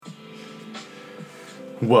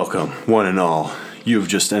Welcome, one and all. You have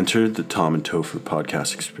just entered the Tom and Topher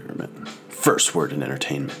podcast experiment. First word in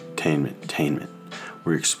entertainment, tainment.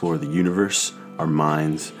 We explore the universe, our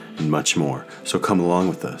minds, and much more. So come along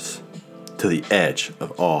with us to the edge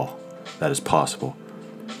of all that is possible.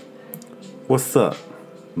 What's up,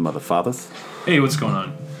 motherfathers? Hey, what's going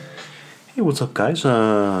on? Hey, what's up, guys?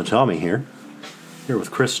 Tommy here. Here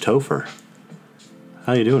with Chris Topher.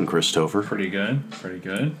 How you doing, Chris Topher? Pretty good.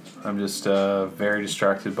 I'm just very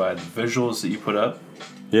distracted by the visuals that you put up.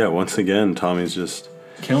 Yeah, once again, Tommy's just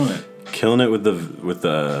killing it with the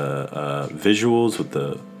visuals, with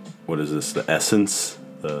the, what is this? The essence,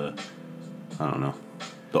 the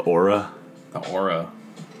aura.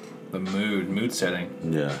 The mood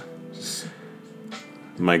setting. Yeah.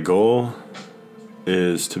 My goal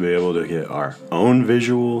is to be able to get our own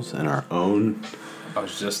visuals and our own I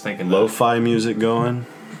was just thinking lo-fi music going.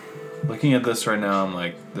 Looking at this right now, I'm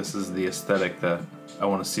like, this is the aesthetic that I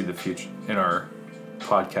want to see the future in our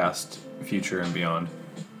podcast future and beyond.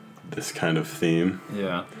 This kind of theme.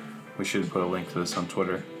 Yeah. We should put a link to this on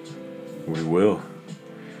Twitter. We will.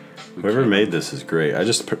 Whoever made this is great. I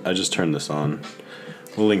just turned this on.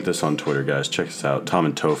 We'll link this on Twitter, guys. Check us out. Tom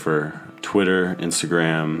and Topher. Twitter,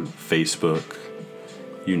 Instagram, Facebook.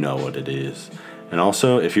 You know what it is. And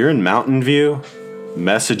also, if you're in Mountain View,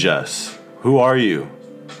 message us. Who are you?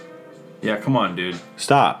 Yeah, come on, dude.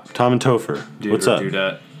 Stop. Tom and Topher. Dude, what's up?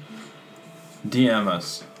 Dudette. DM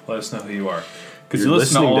us. Let us know who you are. Because you're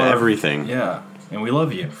listening to everything. Yeah, and we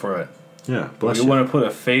love you for it. Yeah, bless you. We want to put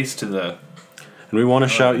a face to the... And we want to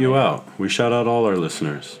shout you out. We shout out all our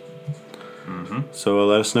listeners. Mm-hmm. So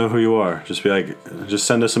let us know who you are. Just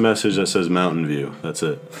send us a message that says Mountain View. That's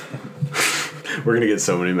it. We're going to get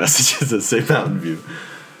so many messages that say Mountain View.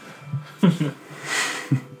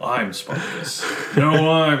 I'm Spartacus.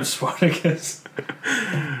 No, I'm Spartacus.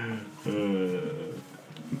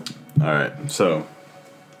 Alright, so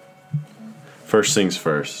first things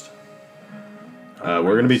first. We're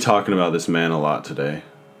going to be talking about this man a lot today,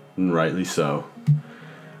 and rightly so.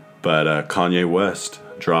 But Kanye West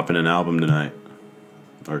dropping an album tonight,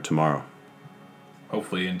 or tomorrow.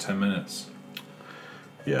 Hopefully in 10 minutes.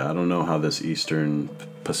 Yeah, I don't know how this Eastern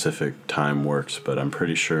Pacific time works, but I'm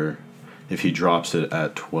pretty sure if he drops it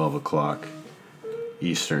at 12 o'clock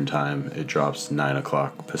Eastern time, it drops 9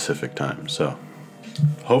 o'clock Pacific time. So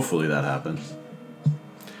hopefully that happens.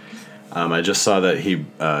 I just saw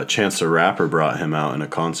that Chance the Rapper brought him out in a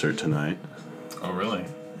concert tonight. Oh, really?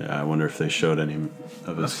 Yeah, I wonder if they showed any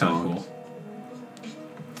of his songs. That's kind of cool.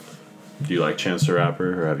 Do you like Chance the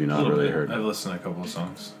Rapper, or have you not really heard? I've listened to a couple of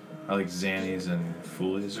songs. I like Xannies and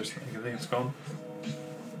Foolies or something, I think it's called.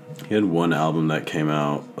 He had one album that came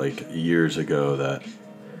out like years ago that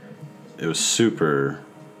it was super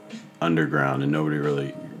underground and nobody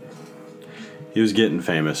really... He was getting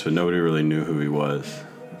famous, but nobody really knew who he was.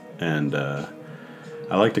 And I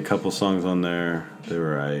liked a couple songs on there. They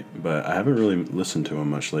were right, but I haven't really listened to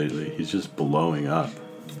him much lately. He's just blowing up.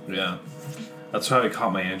 Yeah. That's how it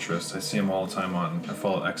caught my interest. I see him all the time I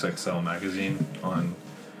follow XXL Magazine on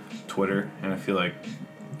Twitter, and I feel like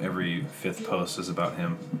every fifth post is about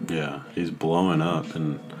him. Yeah, he's blowing up,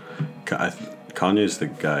 and Kanye's the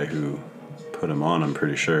guy who put him on, I'm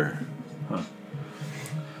pretty sure. Huh.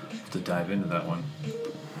 Have to dive into that one.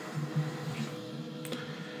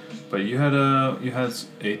 But you had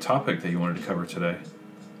a topic that you wanted to cover today,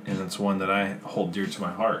 and it's one that I hold dear to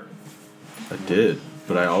my heart. I did,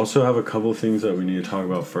 but I also have a couple of things that we need to talk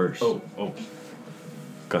about first. Oh.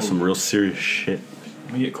 Got some real serious shit.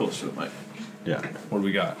 Let me get closer to the mic. Yeah. What do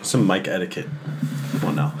we got? Some mic etiquette. Come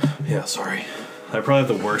on now. Yeah, sorry. I probably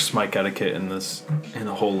have the worst mic etiquette in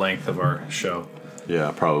the whole length of our show.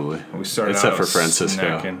 Yeah, probably. We started except out for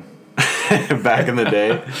Francisco. snacking. Back in the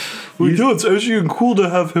day. It's actually cool to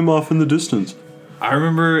have him off in the distance. I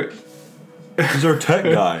remember... He's our tech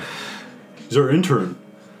guy. He's our intern.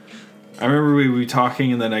 I remember we were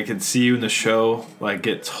talking, and then I could see you in the show, like,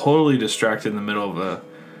 get totally distracted in the middle of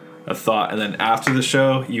a thought, and then after the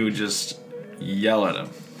show, you would just yell at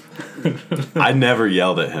him. I never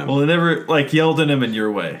yelled at him. Well, I never, like, yelled at him in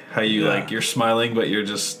your way. How you, like, you're smiling, but you're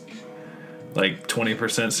just, like,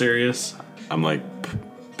 20% serious. I'm, like,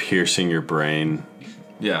 piercing your brain.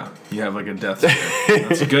 Yeah, you have, like, a death stare.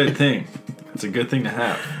 That's a good thing. It's a good thing to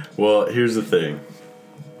have. Well, here's the thing.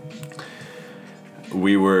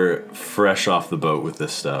 We were fresh off the boat with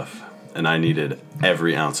this stuff, and I needed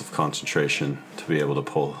every ounce of concentration to be able to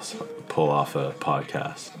pull off a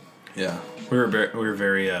podcast. Yeah, we were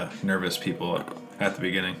very nervous people at the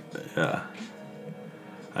beginning. Yeah,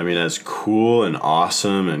 I mean, as cool and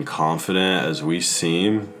awesome and confident as we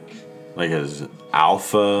seem, like as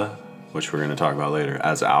alpha which we're going to talk about later,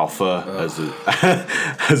 as alpha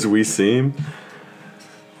as we seem,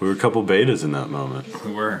 we were a couple betas in that moment.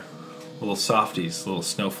 We were. Little softies, little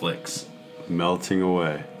snowflakes. Melting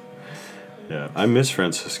away. Yeah. I miss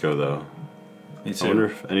Francisco, though. Me too. I wonder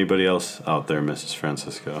if anybody else out there misses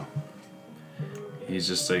Francisco. He's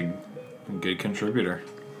just a good contributor.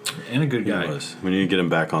 And a good guy. He was. We need to get him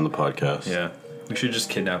back on the podcast. Yeah. We should just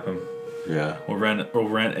kidnap him. Yeah. We'll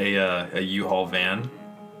rent a U-Haul van,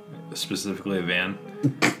 specifically a van.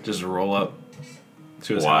 Just roll up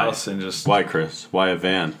to his house and just... Why, Chris? Why a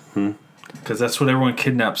van? Because that's what everyone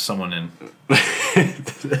kidnaps someone in.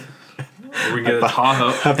 We get a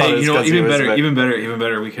Tahoe. Hey, you know what? Even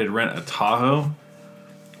better. We could rent a Tahoe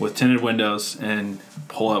with tinted windows and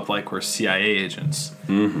pull up like we're CIA agents.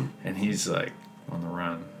 Mm-hmm. And he's like on the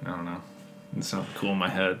run. I don't know. It sounds cool in my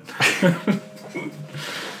head.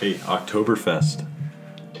 Hey, Oktoberfest.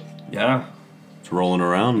 Yeah. It's rolling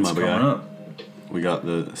around, my guy. Coming up. We got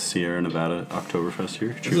the Sierra Nevada Oktoberfest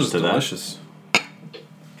here. This Cheers is to delicious.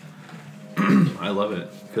 I love it.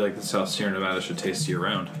 I feel like this is how Sierra Nevada should taste year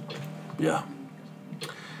round. Yeah.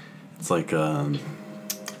 It's like a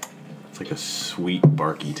sweet,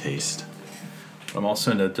 barky taste. I'm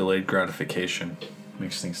also into delayed gratification.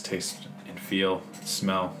 Makes things taste and feel,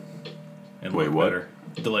 smell, and look better.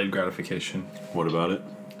 Delayed gratification. What about it?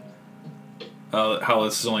 How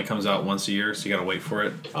this only comes out once a year, so you gotta wait for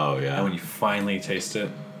it. Oh, yeah. And when you finally taste it,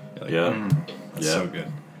 you're like, that's so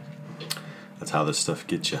good. That's how this stuff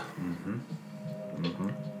gets you. Mm-hmm. Mm-hmm.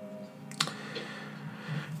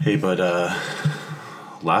 Hey, but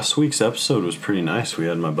last week's episode was pretty nice. We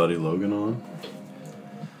had my buddy Logan on.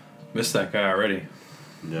 Missed that guy already.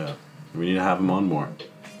 Yeah. We need to have him on more.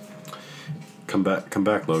 Come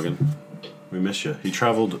back, Logan. We miss you. He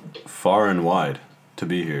traveled far and wide to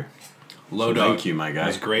be here. Thank you, my guy. It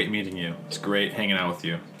was great meeting you. It's great hanging out with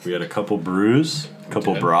you. We had a couple brews, a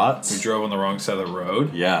couple brats. We drove on the wrong side of the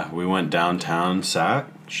road. Yeah, we went downtown Sac,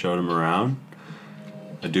 showed him around.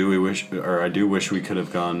 I do wish we could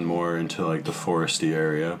have gone more into like the foresty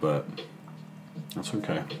area, but that's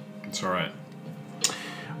okay. It's all right.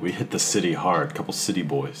 We hit the city hard, couple city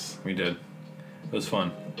boys. We did. It was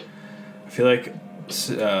fun. I feel like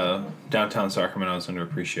downtown Sacramento is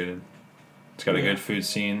underappreciated. It's got a good food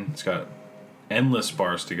scene. It's got endless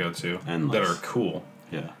bars to go to that are cool.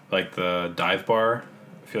 Yeah. Like the dive bar.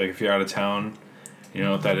 I feel like if you're out of town, you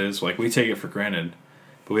know what that is. Like, we take it for granted.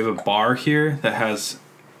 But we have a bar here that has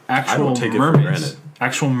actual mermaids.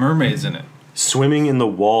 Actual mermaids in it. Swimming in the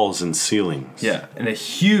walls and ceilings. Yeah. And a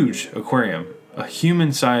huge aquarium. A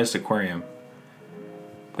human-sized aquarium.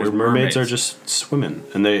 Where mermaids are just swimming.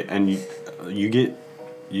 And you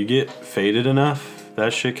get faded enough,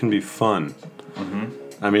 that shit can be fun. Mm-hmm.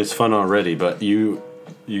 I mean, it's fun already, but you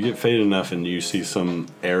get faded enough and you see some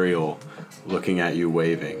Ariel looking at you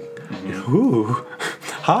waving. Mm-hmm. Ooh,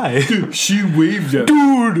 hi. Dude, she waved at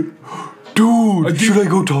me. Dude, should I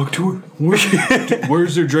go talk to her?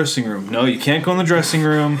 Where's their dressing room? No, you can't go in the dressing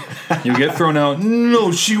room. You'll get thrown out.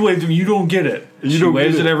 No, she waved at me. You don't get it. She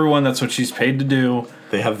waves at everyone. That's what she's paid to do.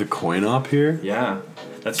 They have the coin op here? Yeah.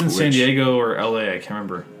 That's in San Diego or LA. I can't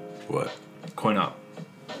remember. What? Coin op.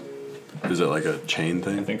 Is it like a chain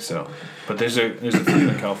thing? I think so. But there's a few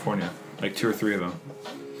in California. Like 2 or 3 of them.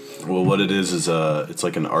 Well, what it is it's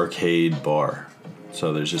like an arcade bar.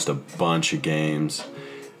 So there's just a bunch of games.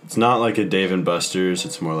 It's not like a Dave & Buster's.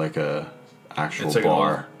 It's more like a actual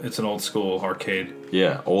bar. It's an old school arcade.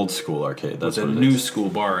 Yeah, old school arcade. That's what it is. With a new school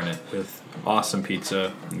bar in it with awesome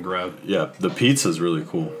pizza and grub. Yeah, the pizza's really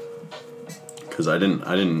cool. Because I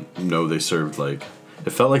didn't know they served like... It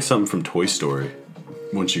felt like something from Toy Story.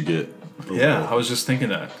 Once you get... Yeah, I was just thinking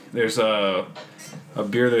that. There's a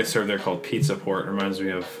beer they serve there called Pizza Port. It reminds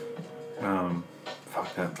me of...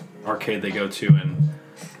 that arcade they go to in...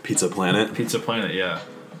 Pizza Planet? Pizza Planet, yeah.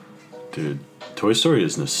 Dude, Toy Story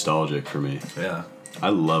is nostalgic for me. Yeah. I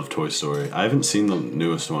love Toy Story. I haven't seen the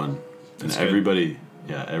newest one. And everybody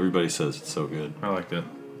says it's so good. I liked it.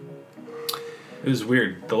 It was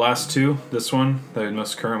weird. The last two, this one, the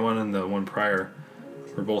most current one, and the one prior,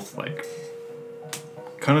 were both like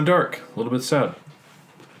kind of dark, a little bit sad.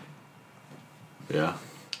 Yeah.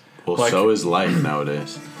 Well, like, so is life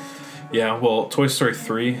nowadays. Yeah, well, Toy Story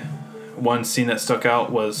 3, one scene that stuck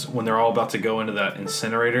out was when they're all about to go into that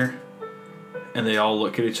incinerator, and they all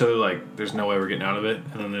look at each other like, there's no way we're getting out of it,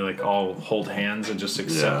 and then they like all hold hands and just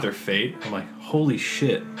accept their fate. I'm like, holy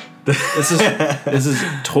shit. This is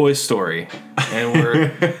Toy Story, and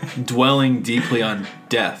we're dwelling deeply on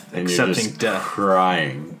death, and accepting you're just death,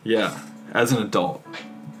 crying. Yeah, as an adult,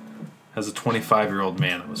 as a 25-year-old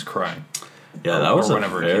man, I was crying. Yeah, that was a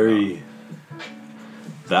very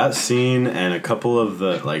That scene and a couple of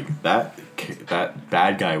the like that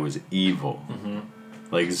bad guy was evil. Mm-hmm.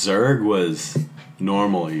 Like Zurg was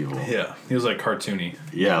normal evil. Yeah, he was like cartoony.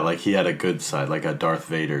 Yeah, like he had a good side, like a Darth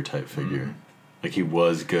Vader type figure. Mm-hmm. Like he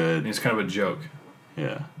was good. And he's kind of a joke.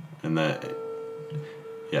 Yeah, and that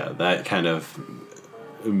kind of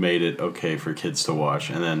made it okay for kids to watch.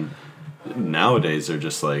 And then nowadays they're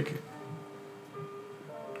just like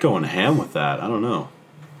going ham with that. I don't know.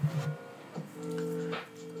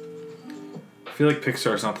 I feel like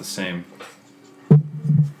Pixar's not the same.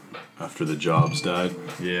 After the Jobs died?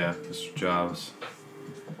 Yeah, Mr. Jobs.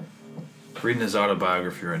 Reading his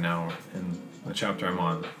autobiography right now, in the chapter I'm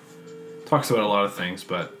on. Talks about a lot of things,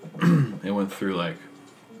 but it went through like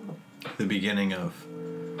the beginning of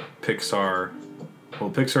Pixar. Well,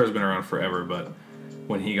 Pixar has been around forever, but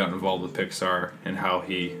when he got involved with Pixar and how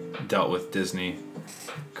he dealt with Disney,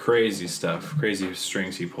 crazy stuff, crazy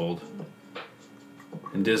strings he pulled.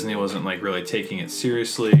 And Disney wasn't like really taking it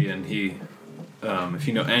seriously, and he, if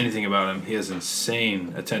you know anything about him, he has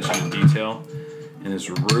insane attention to detail and is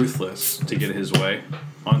ruthless to get his way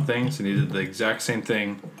on things, and he did the exact same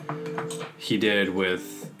thing he did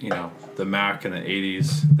with, you know, the Mac in the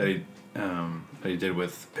 80s that he did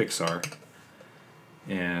with Pixar.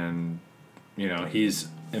 And, you know, he's,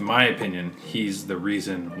 in my opinion, he's the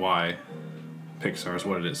reason why Pixar is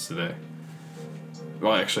what it is today.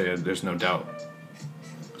 Well, actually, there's no doubt.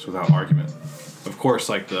 It's without argument. Of course,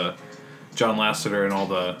 like the John Lasseter and all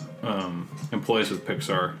the employees with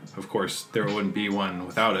Pixar, of course, there wouldn't be one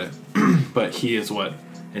without it. But he is what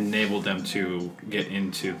enabled them to get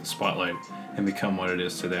into the spotlight and become what it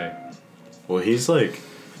is today. Well, he's like,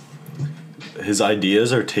 his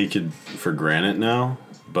ideas are taken for granted now,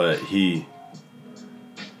 but he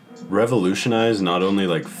revolutionized not only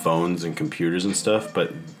like phones and computers and stuff,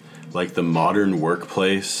 but like the modern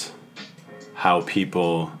workplace, how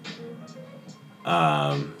people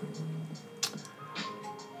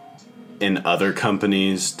in other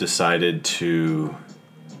companies decided to,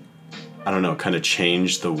 I don't know, kind of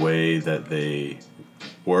change the way that they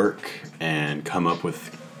work and come up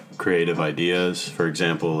with creative ideas. For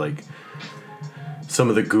example, like some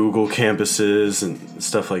of the Google campuses and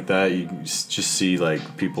stuff like that, you just see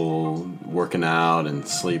like people working out and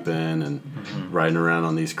sleeping and riding around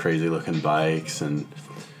on these crazy looking bikes and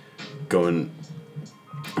going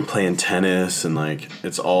and playing tennis, and like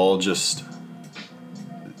it's all just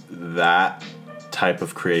that type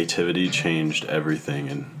of creativity changed everything.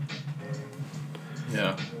 And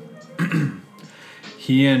yeah.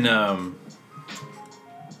 He and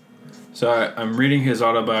so I'm reading his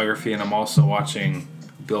autobiography, and I'm also watching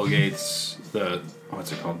Bill Gates,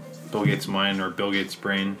 what's it called? Bill Gates' Mind or Bill Gates'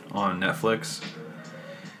 Brain on Netflix.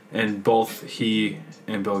 And both he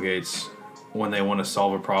and Bill Gates, when they want to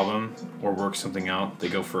solve a problem or work something out, they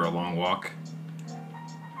go for a long walk.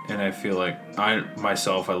 And I feel like I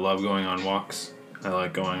love going on walks. I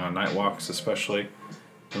like going on night walks, especially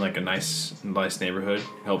in like a nice neighborhood.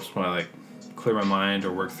 It helps when I like clear my mind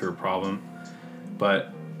or work through a problem.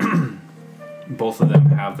 But both of them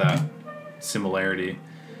have that similarity,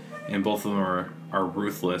 and both of them are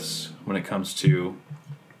ruthless when it comes to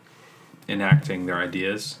enacting their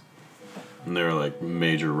ideas. And they're like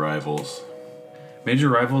major rivals.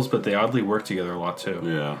 But they oddly work together a lot too.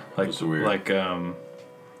 Yeah, like it's weird. Like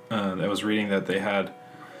I was reading that they had,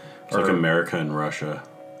 it's like America and Russia.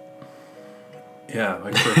 Yeah,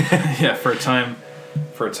 like for a time.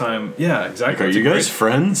 Yeah, exactly. Like, are you guys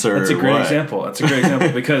friends or? That's a great what? example. That's a great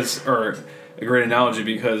example because, or a great analogy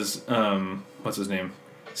because, what's his name?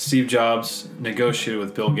 Steve Jobs negotiated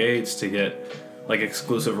with Bill Gates to get like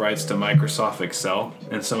exclusive rights to Microsoft Excel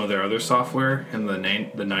and some of their other software in the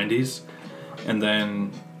 90s. And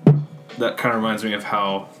then that kind of reminds me of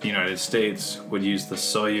how the United States would use the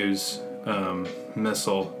Soyuz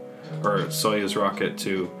missile or Soyuz rocket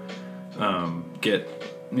to get,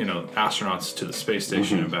 you know, astronauts to the space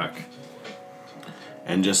station and back.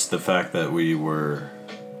 And just the fact that we were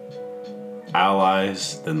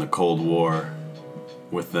allies, then the Cold War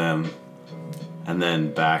with them, and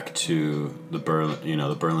then back to the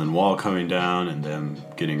Berlin Wall coming down and them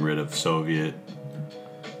getting rid of Soviet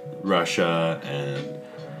Russia, and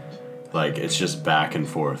like it's just back and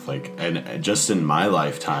forth, like, and just in my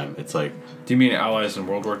lifetime it's like. Do you mean allies in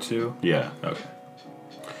World War II? Yeah. Okay.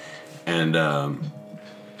 And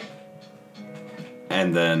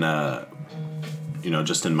then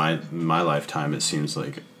just in my lifetime, it seems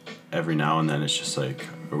like every now and then it's just like,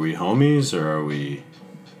 are we homies or are we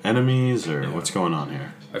enemies or what's going on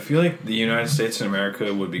here? I feel like the United States and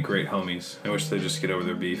America would be great homies. I wish they'd just get over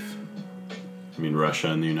their beef. You mean Russia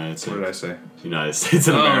and the United States? What did I say? United States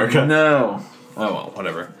and America. No. Oh, well,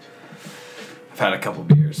 whatever. I've had a couple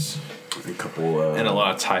beers. A couple... and a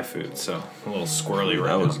lot of Thai food, so a little squirrely right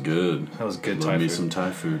now. That was good. That was good Love Thai me food. some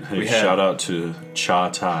Thai food. Hey, shout out to Cha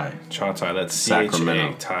Thai. Cha Thai, that's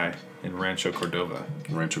Sacramento. CHA Thai in Rancho Cordova.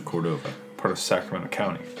 Rancho Cordova. Part of Sacramento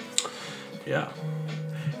County. Yeah.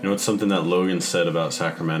 You know what's something that Logan said about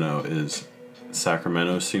Sacramento is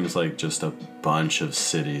Sacramento seems like just a bunch of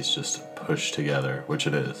cities just pushed together, which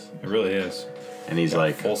it is. It really is. And he's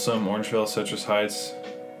like... Folsom, Orangeville, Citrus Heights,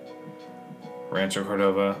 Rancho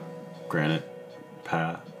Cordova. Granite.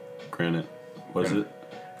 Was it?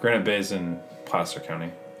 Granite Bay's in Placer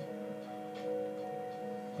County.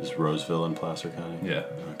 Is Roseville in Placer County? Yeah.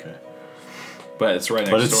 Okay. But it's right next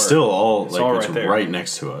But door. it's still all It's like all it's right there. right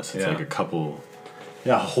next to us. It's Yeah. like a couple.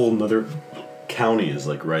 Yeah, a whole nother county is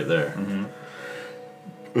like right there. Mm-hmm.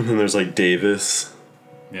 And then there's like Davis.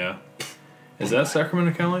 Yeah. Is that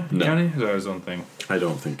Sacramento County? No. County? Is that his own thing? I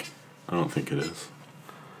don't think it is.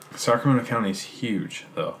 Sacramento County is huge,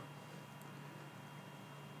 though.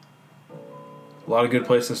 A lot of good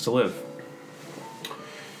places to live.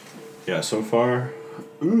 Yeah, so far,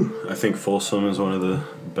 I think Folsom is one of the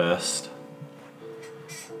best.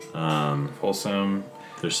 Folsom.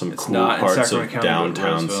 There's some It's cool not in parts Sacramento of County, but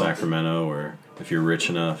downtown Roseville. Sacramento where if you're rich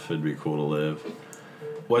enough, it'd be cool to live.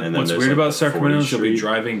 And then What's there's, weird like, about Sacramento 40th is you'll be Street.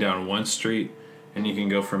 driving down one street and you can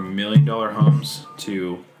go from $1 million homes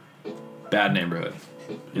to bad neighborhood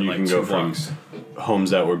in You like can 2 go from blocks.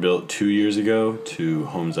 Homes that were built 2 years ago to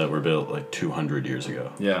homes that were built like 200 years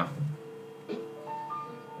ago. Yeah.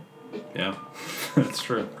 Yeah, that's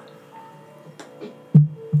true.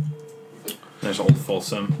 There's Old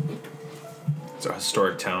Folsom. It's a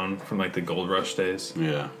historic town from like the Gold Rush days.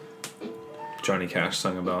 Yeah. Johnny Cash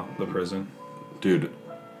sung about the prison. Dude,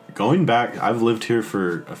 going back, I've lived here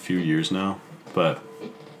for a few years now, but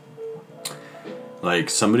like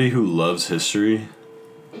somebody who loves history,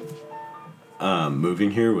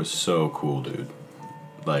 moving here was so cool, dude.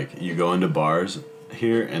 Like you go into bars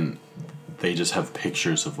here and they just have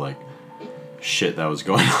pictures of like shit that was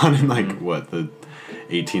going on in like what, the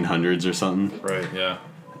 1800s or something. Right, yeah.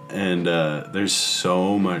 And there's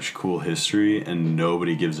so much cool history and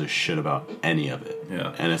nobody gives a shit about any of it.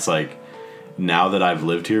 Yeah. And it's like, now that I've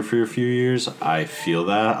lived here for a few years, I feel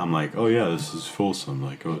that. I'm like, oh yeah, this is Folsom.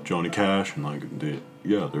 Like, oh, Johnny Cash. And like,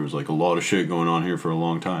 there was like a lot of shit going on here for a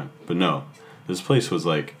long time. But no, this place was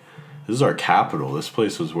like, this is our capital. This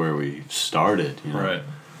place was where we started, you know? Right.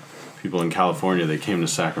 People in California, they came to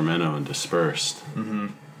Sacramento and dispersed. Mm-hmm.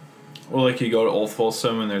 Well, like you go to Old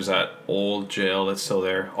Folsom and there's that old jail that's still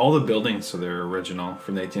there. All the buildings are there original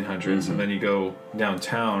from the 1800s. Mm-hmm. And then you go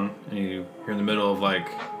downtown and you're in the middle of like,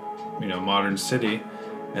 you know, modern city.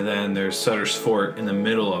 And then there's Sutter's Fort in the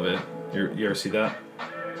middle of it. You ever see that?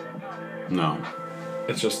 No.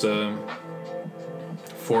 It's just a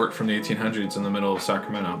fort from the 1800s in the middle of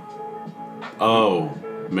Sacramento. Oh,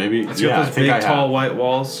 maybe. It's yeah, got I those think big, I tall, have. white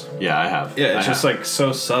walls. Yeah, I have. Yeah, it's I just have. like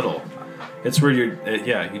so subtle. It's where you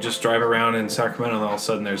just drive around in Sacramento and all of a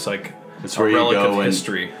sudden there's like It's a where you relic go of in-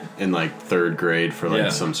 history. in like third grade for like Yeah.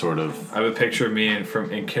 some sort of. I have a picture of me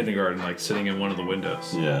in kindergarten, like sitting in one of the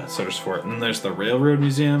windows. Yeah. Sutter's Fort. And then there's the Railroad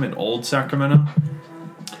Museum in Old Sacramento.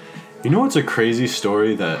 You know what's a crazy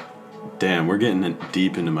story that, damn, we're getting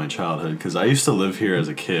deep into my childhood because I used to live here as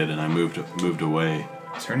a kid and I moved away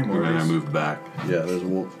Is there any more? and of then I these? moved back. Yeah, there's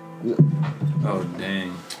one. Oh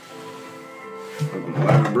dang!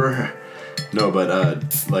 No,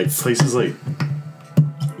 but like places like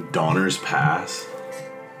Donner's Pass,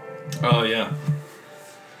 Oh yeah.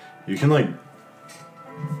 you can like,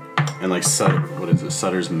 and like what is it,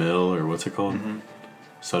 Sutter's Mill or what's it called? Mm-hmm.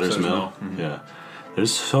 Sutter's Sutter's Mill. Mill, mhm. Yeah.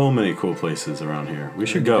 There's so many cool places around here. We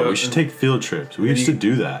should go- go. We should take field trips. We and used you- to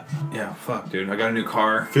do that. Yeah. Fuck, dude. I got a new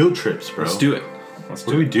car. Field trips, bro. Let's do it. Let's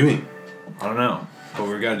What do are we it. doing? I don't know, but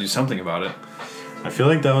we got to do something about it. I feel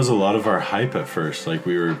like that was a lot of our hype at first. Like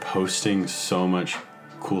we were posting so much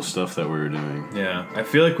cool stuff that we were doing. Yeah, I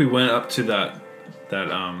feel like we went up to that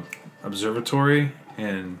observatory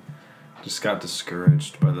and just got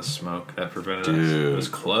discouraged by the smoke that prevented us. Dude. It was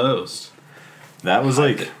closed. That was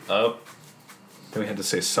Hyped like, it up. Then we had to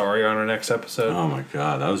say sorry on our next episode. oh my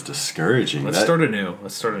god, that was discouraging. Let's start anew.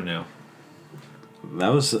 That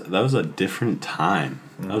was a different time.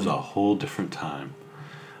 That was a whole different time.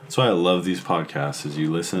 That's why I love these podcasts. Is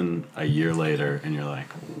you listen a year later and you're like,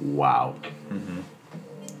 wow,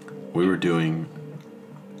 we were doing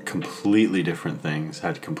completely different things,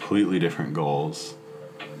 had completely different goals,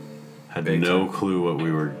 had Big no time. clue what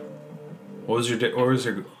we were.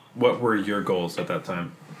 What were your goals at that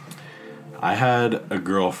time? I had a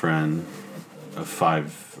girlfriend of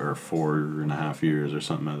 5 or 4.5 years or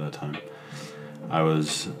something at that time. I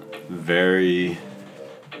was very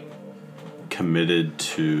committed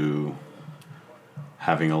to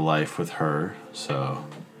having a life with her, so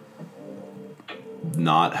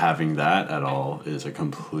not having that at all is a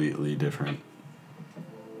completely different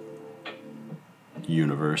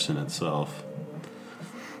universe in itself.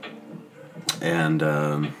 And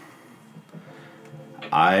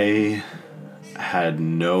I had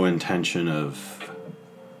no intention of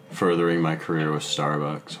furthering my career with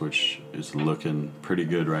Starbucks, which is looking pretty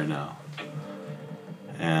good right now.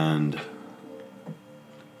 And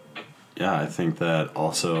yeah, I think that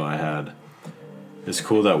also it's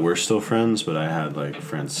cool that we're still friends, but I had like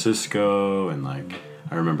Francisco, and like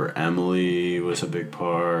I remember Emily was a big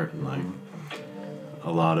part, and like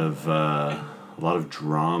a lot of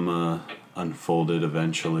drama unfolded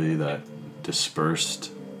eventually that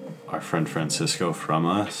dispersed our friend Francisco from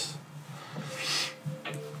us.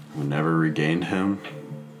 We never regained him.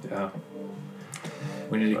 Yeah.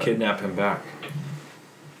 We need to kidnap him back.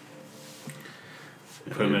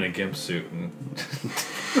 Put him in a gimp suit and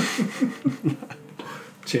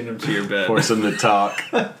chain him to your bed. Force him to talk.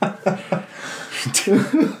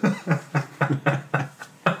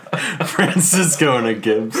 Francisco in a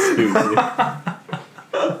gimp suit.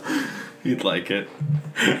 You'd like it.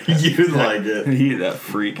 You'd like it. He that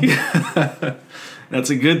freak. That's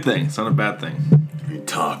a good thing. It's not a bad thing.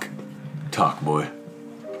 Talk, boy.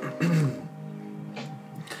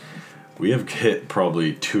 We have hit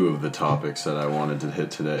probably 2 of the topics that I wanted to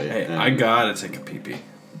hit today. Hey, I gotta take a pee-pee.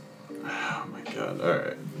 Oh my god.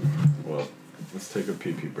 Alright. Well, let's take a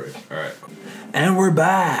pee-pee break. Alright. And we're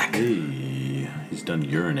back! Hey, he's done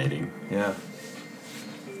urinating. Yeah.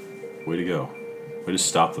 Way to go. Way to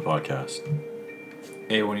stop the podcast.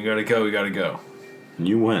 Hey, when you gotta go, you gotta go. And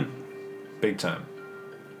you went. Big time.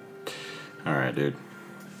 Alright, dude.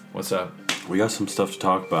 What's up? We got some stuff to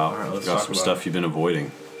talk about. Alright, let's got talk some about stuff you've been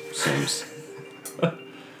avoiding. Seems.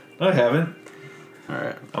 I haven't.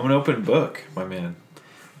 Alright. I'm an open book, my man.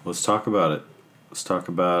 Let's talk about it. Let's talk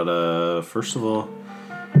about, first of all,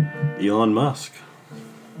 Elon Musk.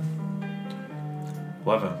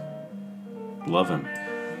 Love him. Love him.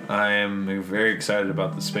 I am very excited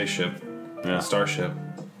about the spaceship. Yeah. The Starship.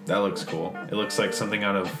 That looks cool. It looks like something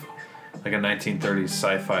out of like a 1930s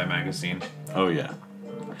sci-fi magazine. Oh, yeah.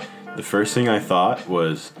 The first thing I thought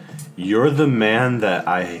was, you're the man that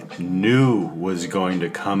I knew was going to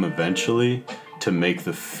come eventually to make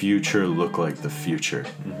the future look like the future.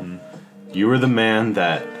 Mm-hmm. You were the man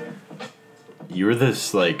that... You were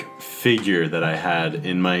this, like, figure that I had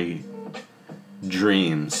in my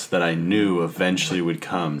dreams that I knew eventually would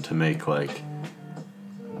come to make, like,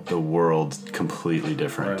 the world completely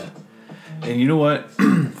different. Right. And you know what?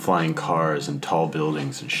 Flying cars and tall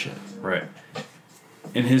buildings and shit. Right.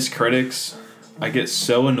 And his critics, I get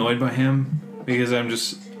so annoyed by him because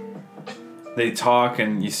they talk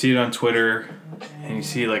and you see it on Twitter and you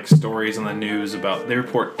see like stories on the news about, they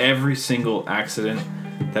report every single accident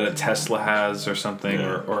that a Tesla has or something,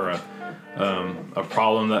 yeah. or a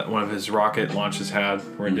problem that one of his rocket launches had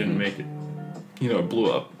where it didn't make it, it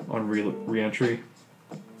blew up on re-entry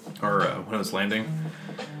or when it was landing.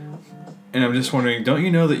 And I'm just wondering, don't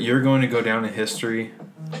you know that you're going to go down in history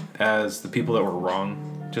as the people that were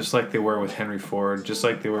wrong, just like they were with Henry Ford, just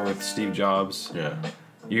like they were with Steve Jobs? Yeah.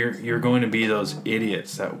 You're going to be those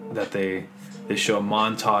idiots that they show a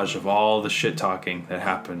montage of all the shit talking that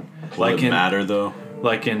happened. Will it matter though?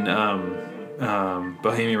 Like in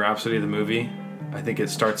Bohemian Rhapsody, the movie, I think it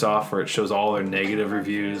starts off where it shows all their negative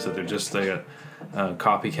reviews, that they're just like a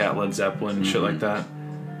copycat Led Zeppelin and shit like that.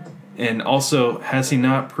 And also, has he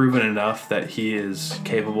not proven enough that he is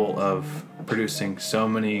capable of producing so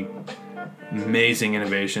many amazing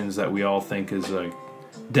innovations that we all think is like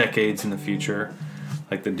decades in the future?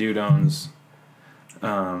 Like the dude owns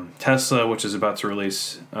Tesla, which is about to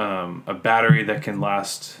release a battery that can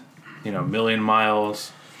last, a million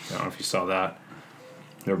miles. I don't know if you saw that.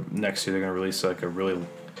 Next year they're going to release like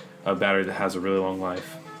a battery that has a really long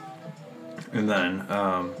life. And then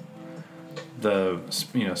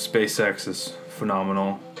SpaceX is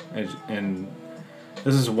phenomenal, and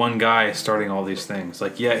this is one guy starting all these things.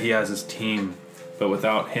 Like, yeah, he has his team, but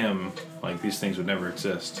without him, like, these things would never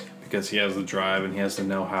exist because he has the drive and he has the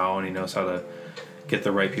know-how and he knows how to get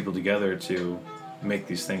the right people together to make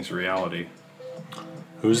these things a reality.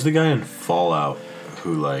 Who's the guy in Fallout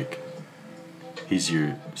who, like, he's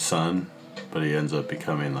your son, but he ends up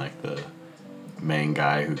becoming, like, the main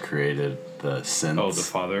guy who created the synths? Oh, the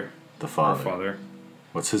father. The father. Our father.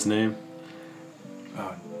 What's his name?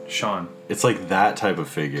 Sean. It's like that type of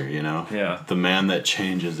figure, Yeah. The man that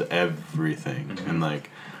changes everything. Mm-hmm. And, like,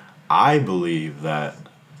 I believe that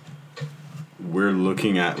we're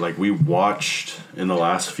looking at, like, we watched in the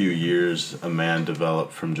last few years a man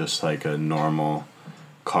develop from just like a normal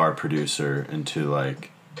car producer into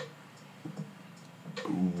like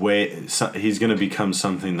he's going to become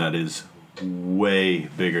something that is way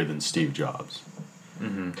bigger than Steve Jobs.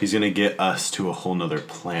 Mm-hmm. He's going to get us to a whole nother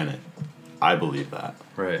planet. I believe that.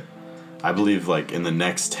 Right. I believe, like, in the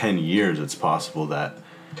next 10 years it's possible that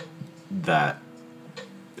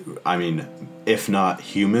I mean, if not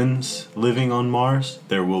humans living on Mars,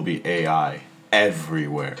 there will be AI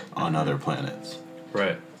everywhere on other planets.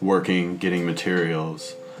 Right. Working, getting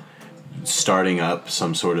materials, starting up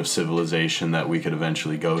some sort of civilization that we could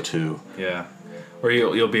eventually go to. Yeah. Or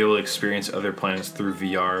you'll be able to experience other planets through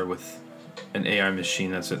VR with an AI machine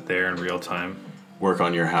that's there in real time. Work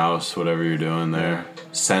on your house, whatever you're doing there. Yeah.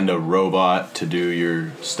 Send a robot to do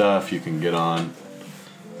your stuff. You can get on.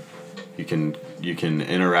 You can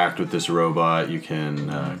interact with this robot. You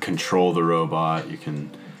can control the robot.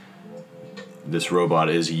 This robot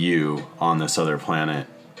is you on this other planet,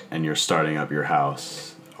 and you're starting up your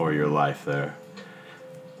house or your life there.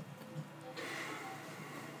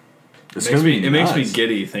 It makes me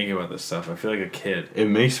giddy thinking about this stuff. I feel like a kid. It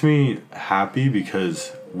makes me happy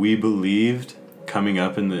because we believed coming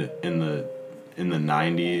up in the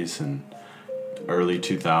 90s and early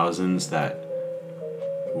 2000s that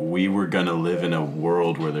we were going to live in a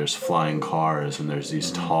world where there's flying cars and there's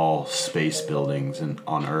these tall space buildings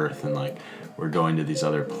on Earth, and like we're going to these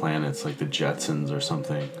other planets like the Jetsons or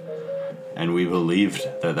something. And we believed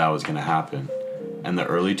that was going to happen. And the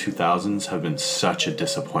early 2000s have been such a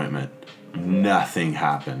disappointment. Nothing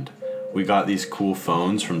happened. We got these cool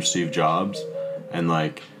phones from Steve Jobs, and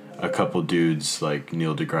like a couple dudes like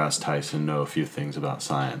Neil deGrasse Tyson know a few things about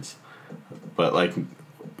science. But like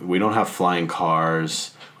we don't have flying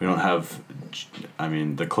cars. We don't have, I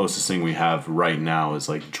mean, the closest thing we have right now is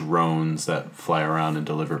like drones that fly around and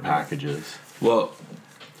deliver packages. Well,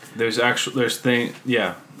 we've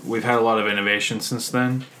had a lot of innovation since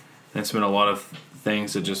then. And it's been a lot of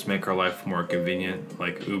things that just make our life more convenient,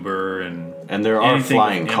 like Uber and there are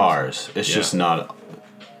flying cars. It's just not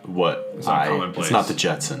it's not the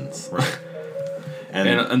Jetsons. Right.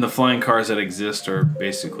 and the flying cars that exist are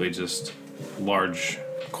basically just large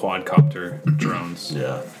quadcopter drones.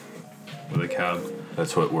 Yeah. With a cab.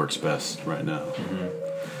 That's what works best right now.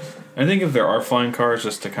 Mm-hmm. I think if there are flying cars,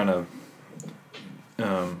 just to kind of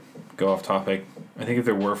go off topic, I think if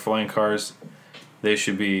there were flying cars, they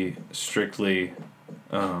should be strictly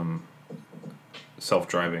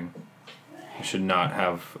self-driving. You should not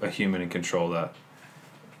have a human in control of that.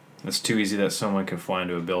 It's too easy that someone can fly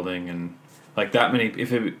into a building and like that many.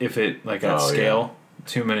 If it like at scale,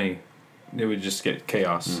 too many, it would just get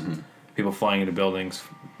chaos. Mm-hmm. People flying into buildings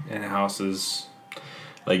and houses.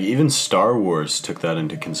 Like even Star Wars took that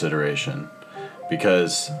into consideration,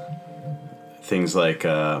 because things like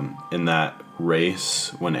in that race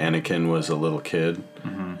when Anakin was a little kid,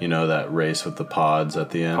 you know, that race with the pods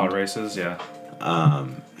at the end. Pod races, yeah.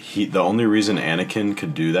 The only reason Anakin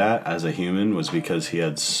could do that as a human was because he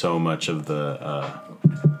had so much of the.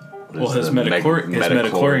 His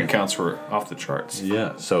metachlorian counts were off the charts.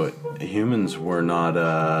 Yeah, so humans were not.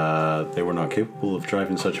 They were not capable of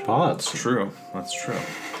driving such pods. That's true.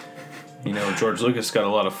 You know, George Lucas got a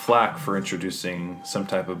lot of flack for introducing some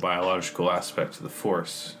type of biological aspect to the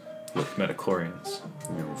Force with metachlorians.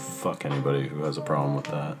 You know, fuck anybody who has a problem with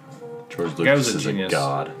that. George Lucas is a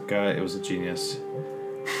god. It was a genius.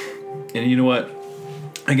 And you know what?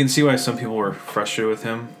 I can see why some people were frustrated with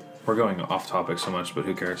him. We're going off topic so much, but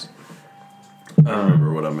who cares? I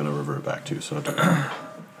remember what I'm going to revert back to, so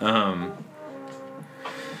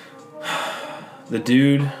the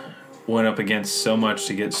dude went up against so much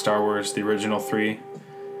to get Star Wars, the original 3,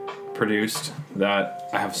 produced, that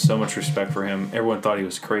I have so much respect for him. Everyone thought he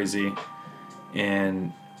was crazy,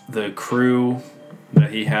 and the crew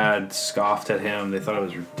that he had scoffed at him. They thought it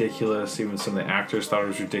was ridiculous. Even some of the actors thought it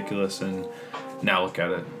was ridiculous, and now look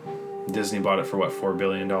at it. Disney bought it for what, $4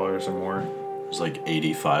 billion or more? There's like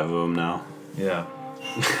 85 of them now. Yeah.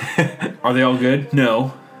 Are they all good?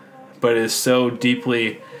 No. But it is so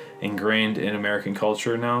deeply ingrained in American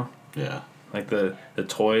culture now. Yeah. Like the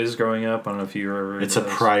toys growing up. I don't know if you ever... It's a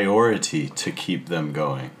priority to keep them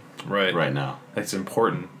going. Right now. It's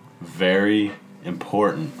important. Very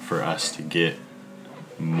important for us to get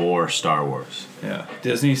more Star Wars. Yeah.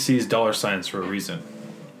 Disney sees dollar signs for a reason.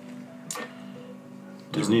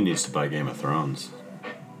 Disney needs to buy Game of Thrones.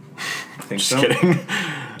 I think Just so. kidding.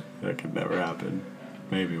 That could never happen.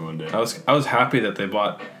 Maybe one day. I was happy that they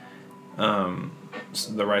bought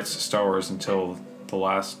the rights to Star Wars until the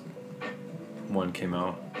last one came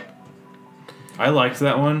out. I liked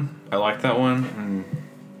that one.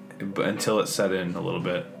 But until it set in a little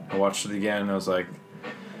bit. I watched it again and I was like,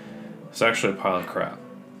 it's actually a pile of crap.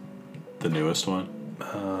 The newest one?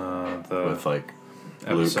 With like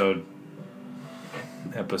episode,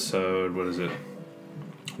 what is it?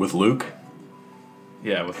 With Luke?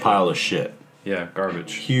 Yeah, with pile of shit. Yeah,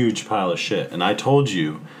 garbage. Huge pile of shit. And I told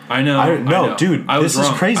you. I know. Dude, this is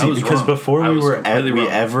crazy because before we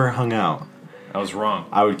ever hung out, I was wrong.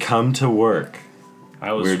 I would come to work. We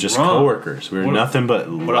were just coworkers. We were nothing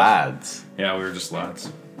but lads. Yeah, we were just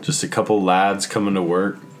lads. Just a couple lads coming to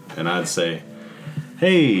work, and I'd say,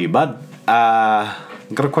 "Hey, bud, got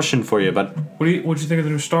a question for you, bud. What'd you think of the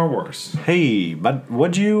new Star Wars? Hey, bud,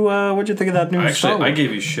 what'd you think of that new Star Wars? I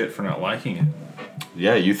gave you shit for not liking it.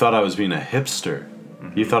 Yeah, you thought I was being a hipster.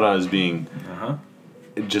 Mm-hmm. You thought I was being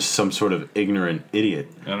just some sort of ignorant idiot.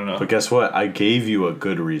 I don't know. But guess what? I gave you a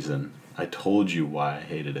good reason. I told you why I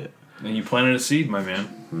hated it. And you planted a seed, my man.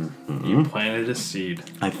 Mm-hmm. You planted a seed.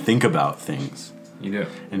 I think about things. You do.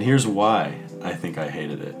 And here's why I think I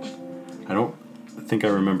hated it. I don't think I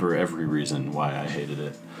remember every reason why I hated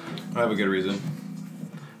it. I have a good reason.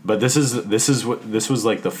 But this was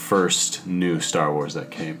like the first new Star Wars that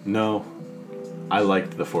came. No, I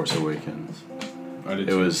liked The Force Awakens. I did.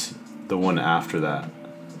 It was the one after that.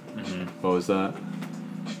 Mm-hmm. What was that?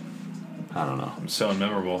 I don't know. It's so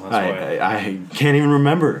unmemorable. That's why. I can't even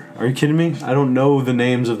remember. Are you kidding me? I don't know the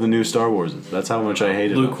names of the new Star Wars. That's how much I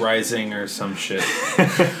hated Luke them. Rising or some shit.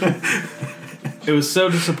 It was so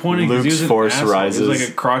disappointing. Luke's Force Rises. He was like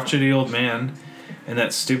a crotchety old man. And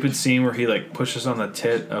that stupid scene where he like pushes on the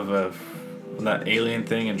tit of that alien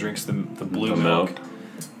thing and drinks the blue milk.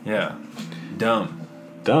 Yeah. Dumb.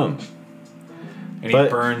 And he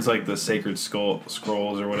burns like the sacred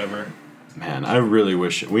scrolls or whatever. Man, I really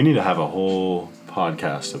wish we need to have a whole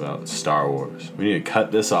podcast about Star Wars. We need to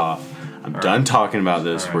cut this off. I'm done talking about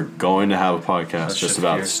this. Right. We're going to have a podcast just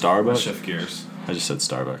about Starbucks. Let's shift gears. I just said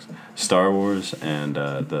Starbucks. Star Wars and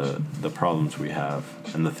the problems we have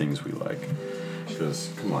and the things we like. Because,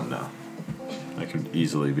 come on now. That could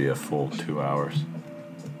easily be a full 2 hours.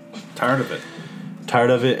 Tired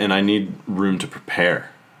of it, and I need room to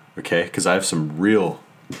prepare. Okay? Because I have some real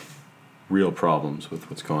problems with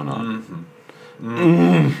what's going on.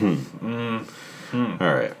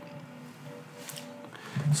 All right.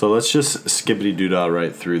 So let's just skippity-doo-dah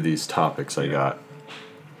right through these topics I got.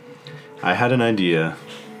 I had an idea,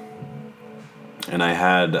 and I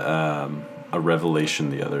had a revelation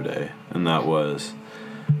the other day, and that was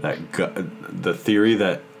that the theory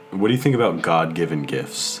that... What do you think about God-given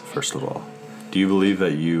gifts, first of all? Do you believe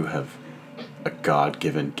that you have a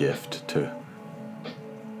God-given gift to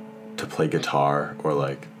play guitar, or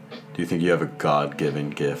like, do you think you have a God-given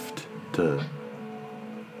gift to,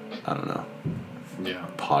 I don't know,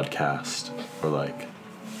 podcast, or like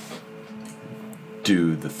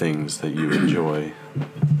do the things that you enjoy?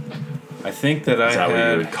 I think that Is that what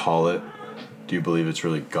you would call it? Do you believe it's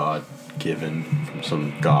really God-given from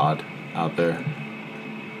some God out there?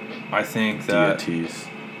 I think that deities.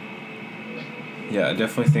 Yeah, I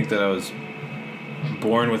definitely think that I was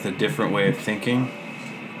born with a different way of thinking.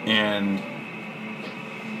 And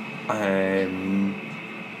I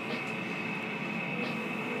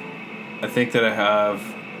think that I have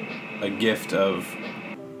a gift of...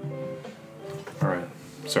 Alright.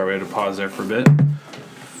 Sorry, we had to pause there for a bit.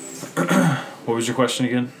 What was your question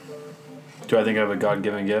again? Do I think I have a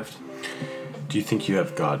God-given gift? Do you think you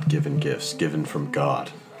have God-given gifts given from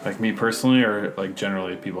God? Like me personally, or like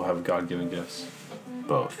generally people have God-given gifts?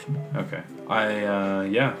 Both. Okay. I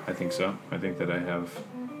think so. I think that I have...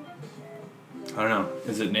 I don't know.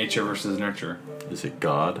 Is it nature versus nurture? Is it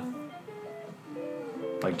God?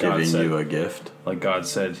 Like God giving said, you a gift? Like God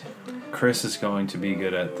said, Chris is going to be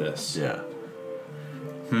good at this. Yeah.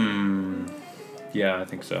 Yeah, I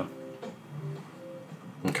think so.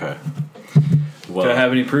 Okay. Well, do I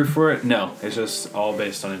have any proof for it? No. It's just all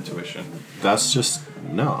based on intuition. That's just...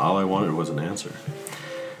 No, all I wanted was an answer.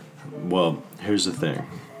 Well, here's the thing.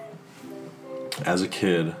 As a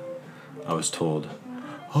kid, I was told...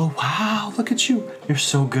 Oh, wow, look at you. You're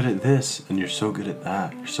so good at this, and you're so good at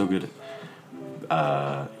that. You're so good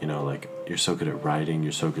at, you're so good at writing.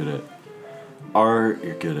 You're so good at art.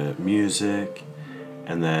 You're good at music.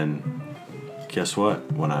 And then, guess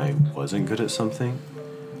what? When I wasn't good at something,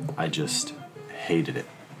 I just hated it.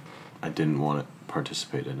 I didn't want to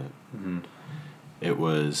participate in it. Mm-hmm. It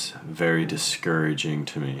was very discouraging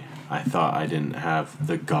to me. I thought I didn't have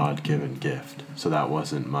the God-given gift, so that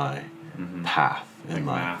wasn't my path. In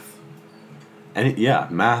life. Math. And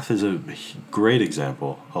math is a great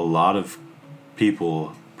example. A lot of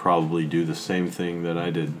people probably do the same thing that I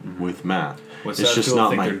did with math. What's it's that just people not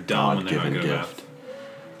think my they're dumb when they're not God-given good at gift. math?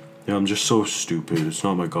 Yeah, I'm just so stupid. It's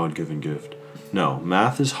not my God-given gift. No,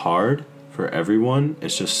 math is hard for everyone.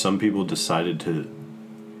 It's just some people decided to...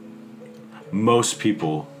 Most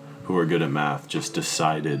people who are good at math just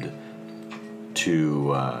decided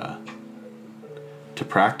to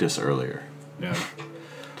practice earlier. Yeah.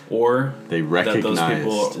 Or They that those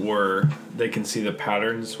recognized... people they can see the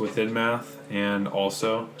patterns within math, and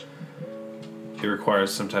also it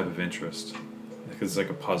requires some type of interest because it's like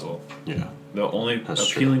a puzzle. Yeah. The only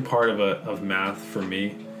That's appealing part of math for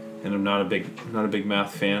me, and I'm not a big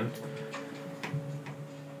math fan,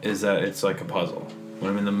 is that it's like a puzzle. When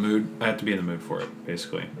I'm in the mood, I have to be in the mood for it,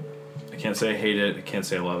 basically. I can't say I hate it, I can't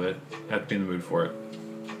say I love it. I have to be in the mood for it.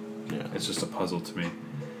 Yeah. It's just a puzzle to me.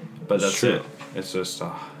 But that's True. it. It's just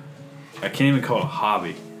I can't even call it a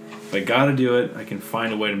hobby. If I gotta do it, I can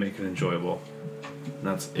find a way to make it enjoyable. And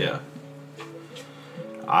that's it. Yeah.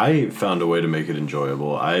 I found a way to make it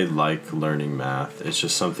enjoyable. I like learning math. It's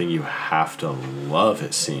just something you have to love,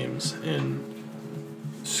 it seems, in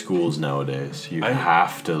schools nowadays. You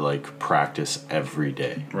have to like practice every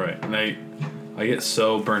day. Right. And I get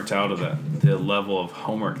so burnt out of that, the level of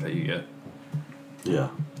homework that you get. Yeah.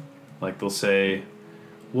 Like they'll say,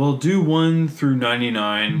 well, do 1 through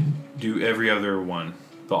 99, do every other one,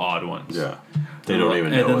 the odd ones. Yeah. They don't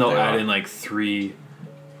even know and then what they'll they add are. in like 3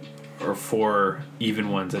 or 4 even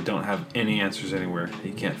ones that don't have any answers anywhere that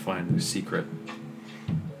you can't find. They're secret.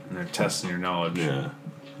 And they're testing your knowledge. Yeah.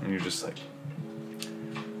 And you're just like...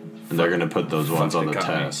 And they're going to put those ones on the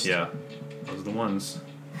test. Yeah. Those are the ones.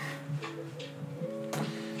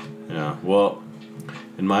 Yeah. Well,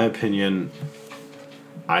 in my opinion,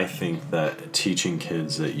 I think that teaching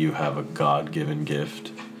kids that you have a God-given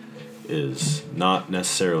gift is not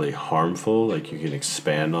necessarily harmful. Like, you can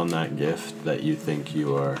expand on that gift that you think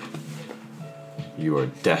you are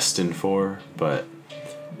destined for, but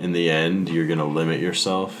in the end, you're going to limit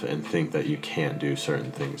yourself and think that you can't do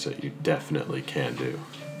certain things that you definitely can do.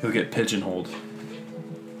 He'll get pigeonholed.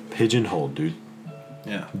 Pigeonholed, dude.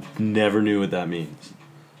 Yeah. Never knew what that means.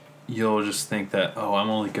 You'll just think that, oh, I'm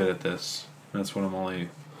only good at this. That's what I'm only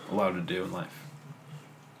allowed to do in life.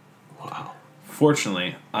 Wow.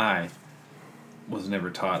 Fortunately, I was never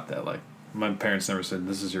taught that. Like, my parents never said,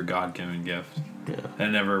 this is your God-given gift. Yeah. I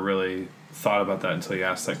never really thought about that until you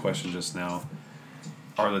asked that question just now.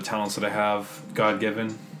 Are the talents that I have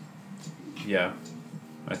God-given? Yeah,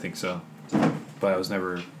 I think so. But I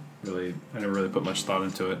never really put much thought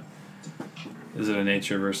into it. Is it a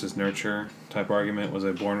nature versus nurture type argument? Was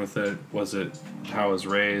I born with it? Was it how I was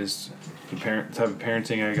raised? The type of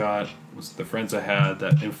parenting I got? Was it the friends I had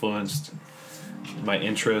that influenced my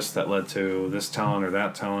interest that led to this talent or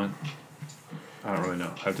that talent? I don't really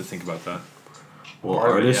know. I have to think about that. Well,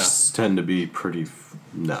 artists tend to be pretty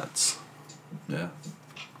nuts. Yeah.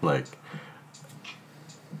 Like,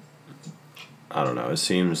 I don't know. It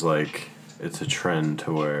seems like it's a trend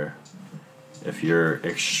to where if you're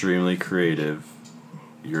extremely creative,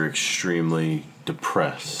 you're extremely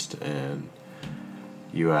depressed and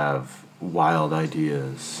you have wild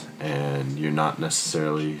ideas and you're not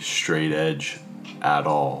necessarily straight edge at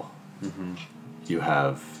all. Mm-hmm. You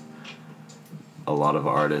have a lot of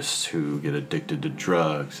artists who get addicted to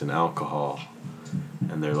drugs and alcohol,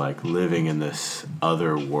 and they're like living in this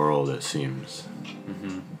other world, it seems,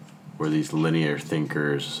 Mm-hmm. where these linear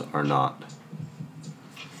thinkers are not.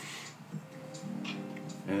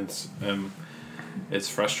 And it's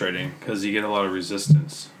frustrating because you get a lot of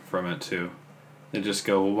resistance from it too. They just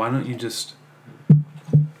go, well, why don't you just...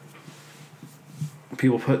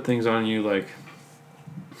 People put things on you like,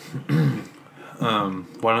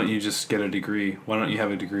 why don't you just get a degree? Why don't you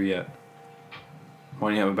have a degree yet? Why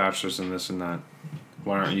don't you have a bachelor's in this and that?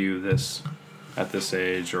 Why aren't you this at this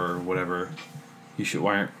age or whatever?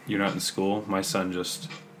 Why aren't you not in school? My son just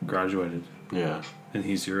graduated. Yeah. And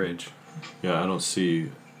he's your age. Yeah, I don't see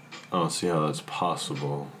how that's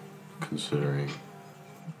possible, considering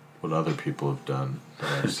what other people have done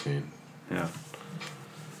that I've seen. Yeah.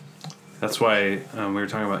 That's why we were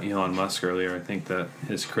talking about Elon Musk earlier. I think that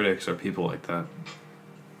his critics are people like that.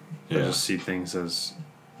 They just see things as...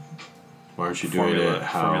 Why aren't you doing it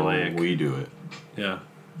how formulaic. We do it? Yeah.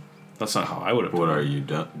 That's not how I would have done it. What, are you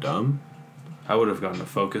dumb? I would have gotten a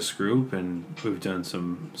focus group, and we've done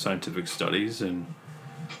some scientific studies and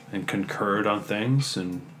concurred on things.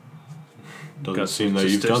 And doesn't seem that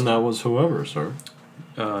you've done that whatsoever, sir.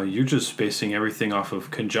 You're just basing everything off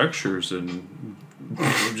of conjectures, and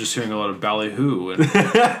I'm just hearing a lot of ballyhoo and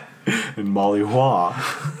and mollyhua.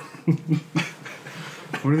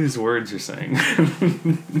 What are these words you're saying?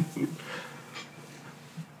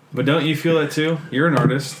 But don't you feel that too? You're an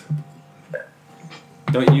artist.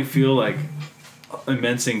 Don't you feel like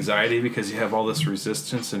immense anxiety because you have all this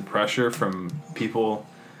resistance and pressure from people?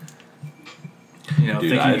 You know,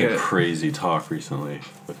 dude, I had a crazy talk recently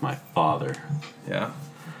with my father. Yeah.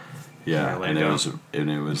 Yeah, and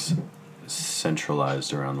it was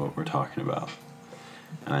centralized around what we're talking about.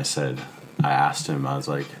 And I asked him, I was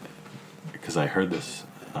like, because I heard this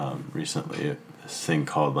recently, this thing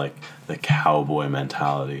called like the cowboy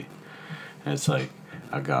mentality, and it's like,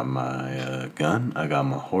 I got my gun, I got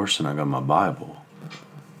my horse, and I got my Bible,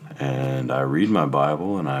 and I read my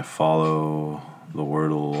Bible and I follow the word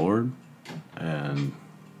of the Lord, and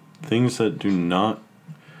things that do not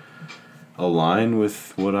align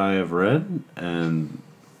with what I have read and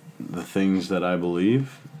the things that I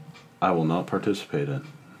believe, I will not participate in.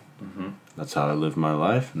 Mm-hmm. That's how I live my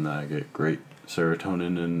life, and I get great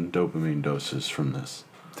serotonin and dopamine doses from this.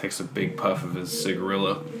 Takes a big puff of his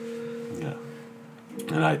cigarillo. Yeah.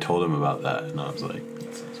 And I told him about that, and I was like,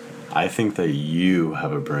 I think that you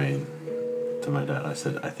have a brain. To my dad, I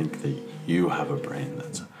said, I think that you have a brain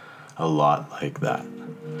that's a lot like that.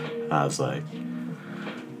 And I was like,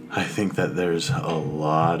 I think that there's a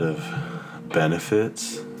lot of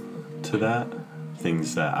benefits to that.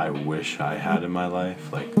 Things that I wish I had in my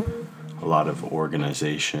life, like a lot of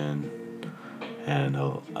organization and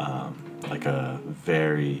like a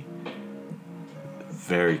very,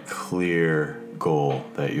 very clear goal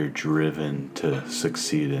that you're driven to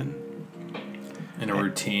succeed in. And a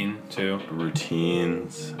routine, too.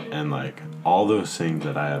 Routines and like all those things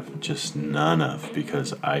that I have just none of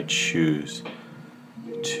because I choose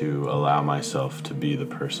to allow myself to be the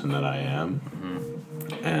person that I am.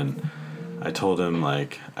 Mm-hmm. And I told him,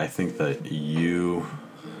 like, I think that you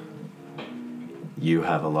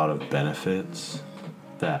have a lot of benefits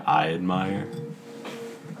that I admire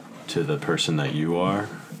to the person that you are,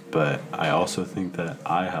 but I also think that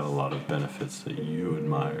I have a lot of benefits that you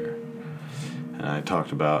admire. And I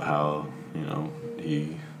talked about how, you know,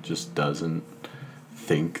 he just doesn't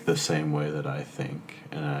think the same way that I think.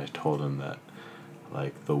 And I told him that,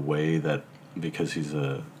 like, the way that, because he's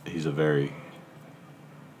a very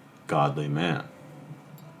godly man.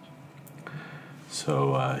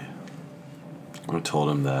 So I told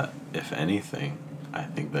him that, if anything, I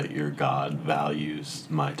think that your God values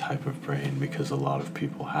my type of brain because a lot of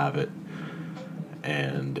people have it.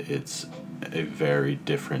 And it's a very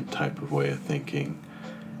different type of way of thinking.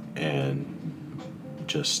 And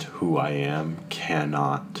just who I am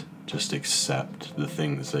cannot just accept the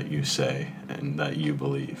things that you say and that you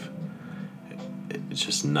believe. It's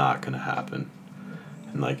just not going to happen.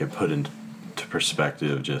 And like it put into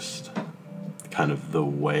perspective just kind of the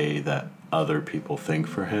way that other people think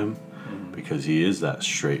for him, because he is that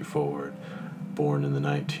straightforward, born in the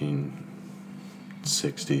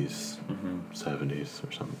 1960s, 70s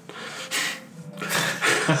or something.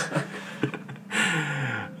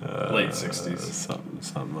 Late 60s.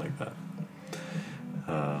 Something like that.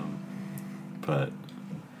 But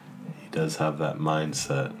he does have that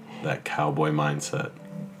mindset, that cowboy mindset.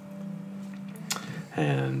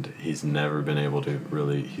 And he's never been able to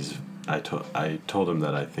really, I told him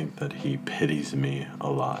that I think that he pities me a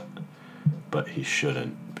lot, but he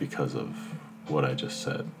shouldn't because of what I just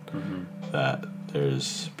said. Mm-hmm. That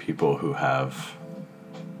there's people who have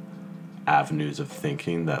avenues of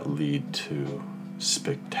thinking that lead to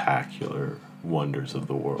spectacular wonders of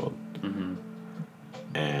the world. Mm-hmm.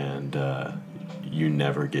 And you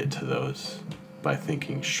never get to those by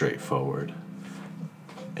thinking straightforward.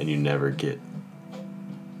 And you never get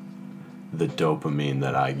the dopamine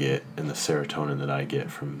that I get and the serotonin that I get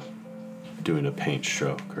from doing a paint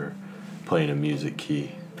stroke or playing a music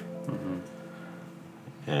key. Mm-hmm.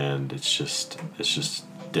 And it's just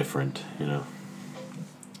different, you know.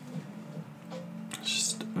 It's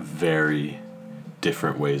just very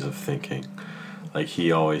different ways of thinking. Like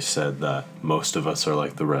he always said that most of us are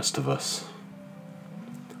like the rest of us.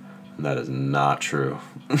 And that is not true.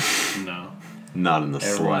 No. Not in the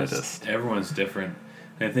slightest. Everyone's different.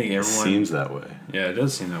 I think everyone... It seems that way. Yeah, it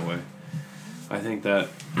does seem that way. I think that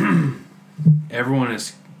everyone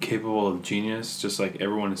is capable of genius, just like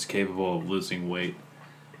everyone is capable of losing weight.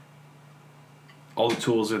 All the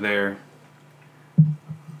tools are there,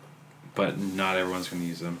 but not everyone's going to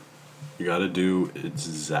use them. You got to do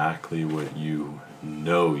exactly what you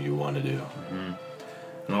know you want to do. Mm-hmm.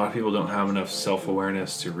 And a lot of people don't have enough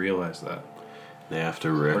self-awareness to realize that. They have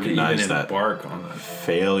to recognize that embark on that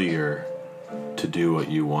failure to do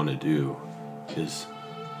what you want to do is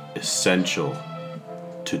essential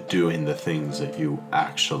to doing the things that you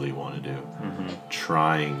actually want to do. Mm-hmm.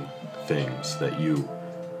 Trying things that you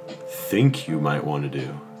think you might want to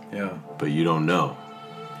do Yeah. But you don't know.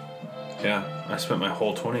 Yeah. I spent my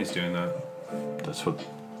whole 20s doing that. That's what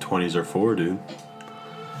 20s are for, dude.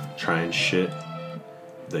 Trying shit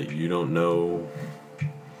that you don't know,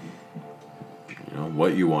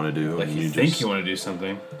 what you want to do. Like and you think you want to do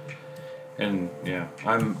something. And yeah,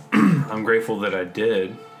 I'm grateful that I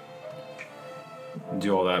did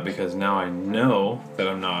do all that, because now I know that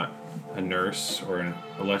I'm not a nurse or an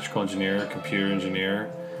electrical engineer, computer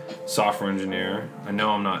engineer, software engineer. I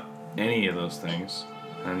know I'm not any of those things.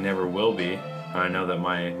 I never will be. I know that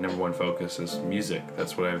my number one focus is music.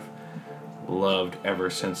 That's what I've loved ever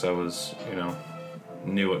since I was,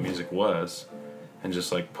 knew what music was, and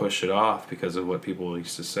just like push it off because of what people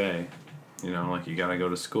used to say. Like you gotta go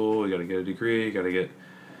to school, you gotta get a degree, you gotta get,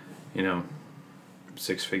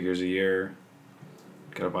 6 figures a year,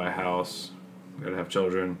 gotta buy a house, gotta have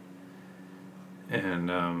children. And,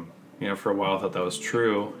 for a while I thought that was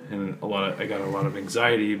true, and I got a lot of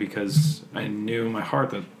anxiety because I knew in my heart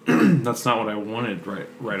that that's not what I wanted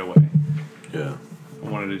right away. Yeah. I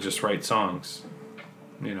wanted to just write songs,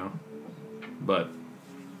 but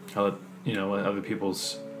I let other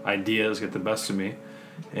people's ideas get the best of me,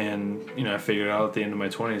 and I figured out at the end of my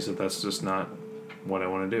 20s that that's just not what I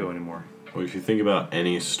want to do anymore. Well, if you think about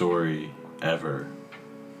any story ever,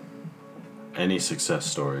 any success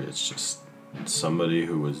story, it's just somebody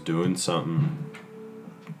who was doing something,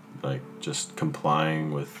 like just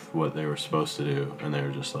complying with what they were supposed to do, and they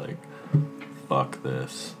were just like, fuck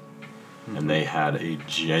this. Mm-hmm. And they had a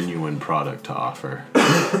genuine product to offer.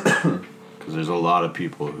 Because there's a lot of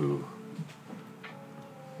people who,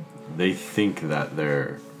 they think that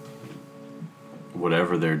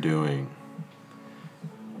whatever they're doing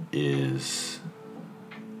is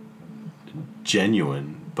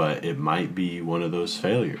genuine, but it might be one of those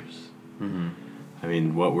failures. Mm-hmm. I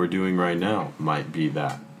mean, what we're doing right now might be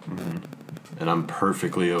that. Mm-hmm. And I'm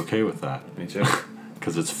perfectly okay with that. Me too.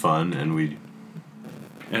 Because it's fun, and we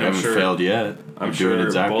and haven't failed yet. We're doing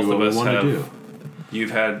exactly what we want to do.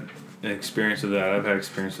 You've had an experience with that. I've had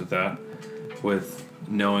experience with that. With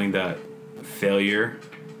knowing that failure,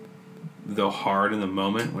 though hard in the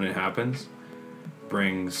moment when it happens,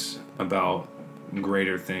 brings about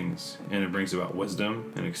greater things. And it brings about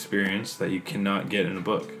wisdom and experience that you cannot get in a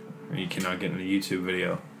book. Or you cannot get in a YouTube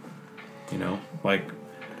video. Like,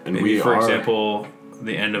 and maybe, for example,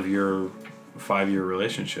 the end of your 5-year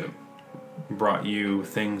relationship brought you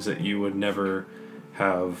things that you would never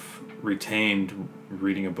have retained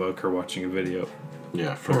reading a book or watching a video.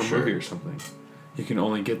 Yeah, for or sure. a movie or something. You can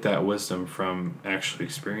only get that wisdom from actually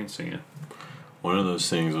experiencing it. One of those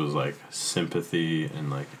things was like sympathy and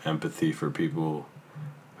like empathy for people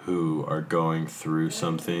who are going through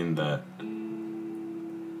something that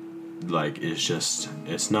like is just,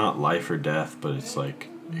 it's not life or death, but it's like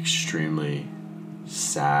extremely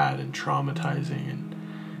sad and traumatizing, and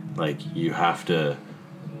like you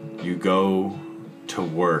go to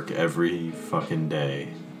work every fucking day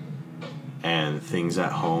and things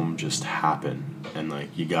at home just happen, and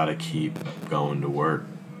like you gotta keep going to work.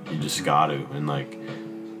 You just gotta. And like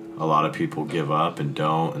a lot of people give up and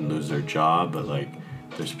don't and lose their job, but like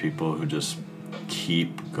there's people who just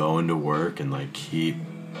keep going to work and like keep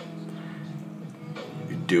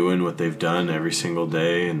doing what they've done every single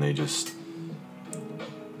day, and they just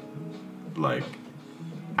like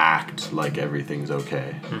act like everything's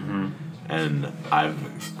okay. Mm-hmm. And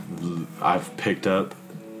I've picked up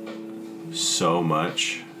so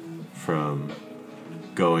much from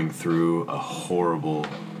going through a horrible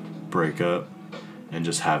breakup and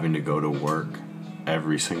just having to go to work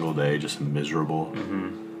every single day just miserable.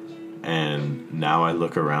 Mm-hmm. And now I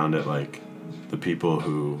look around at like the people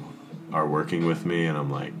who are working with me, and I'm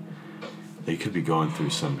like, they could be going through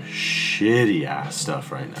some shitty ass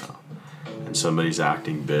stuff right now, and somebody's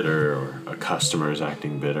acting bitter or a customer's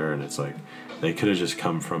acting bitter, and it's like they could have just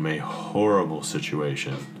come from a horrible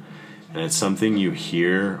situation. And it's something you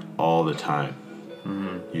hear all the time.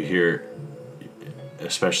 Mm-hmm. You hear,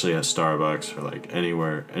 especially at Starbucks or like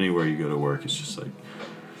anywhere you go to work, it's just like,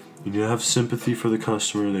 you need to have sympathy for the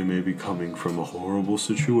customer. They may be coming from a horrible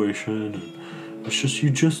situation, and it's just, you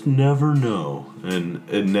just never know. And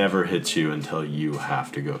it never hits you until you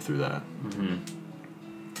have to go through that. Mm-hmm.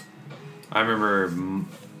 I remember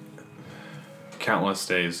countless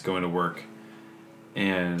days going to work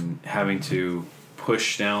and having to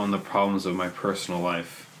push down the problems of my personal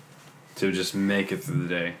life to just make it through the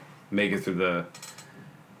day, make it through the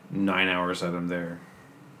 9 hours that I'm there,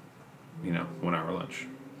 1 hour lunch.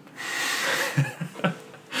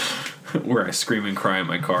 Where I scream and cry in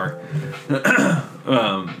my car.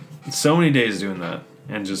 So many days doing that,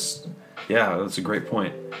 and just, yeah, that's a great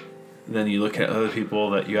point. then you look at other people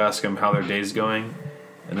that you ask them how their day's going,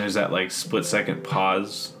 and there's that like split-second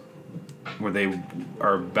pause where they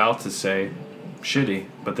are about to say shitty,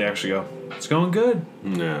 but they actually go, it's going good.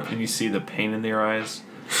 Yeah. And you see the pain in their eyes.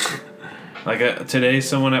 Like today,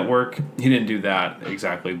 someone at work, he didn't do that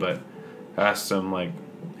exactly, but I asked him like,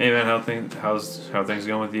 hey man, how things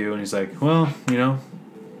going with you? And he's like, well,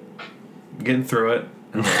 getting through it.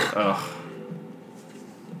 And I'm like, ugh.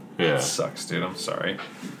 Yeah. It sucks, dude. I'm sorry.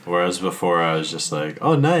 Whereas before I was just like,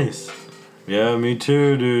 oh, nice. Yeah, me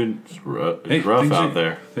too, dude. It's rough out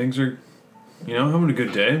there. Things are, having a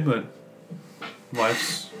good day, but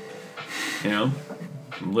life's,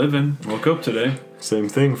 living. Woke up today. Same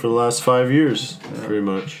thing for the last 5 years, pretty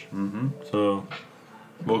much. Mm-hmm. So.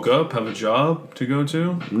 Woke up, have a job to go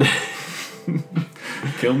to.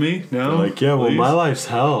 Kill me? No? Like, yeah, please? well, my life's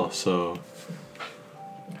hell, so.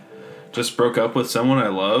 Just broke up with someone I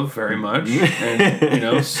love very much,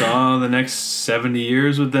 and saw the next 70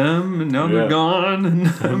 years with them, and now they're gone, and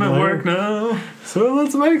I'm at work now. So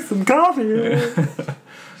let's make some coffee.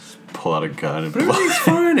 Pull out a gun and everything's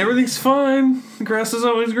fine. Everything's fine. The grass is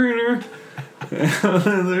always greener.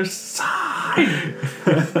 There's sign.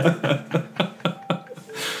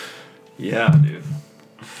 Yeah, dude.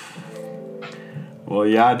 Well,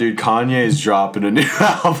 yeah, dude. Kanye's dropping a new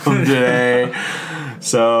album today.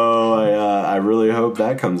 So I really hope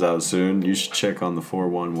that comes out soon. You should check on the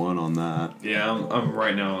 411 on that. Yeah, I'm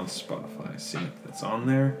right now on Spotify, seeing if it's on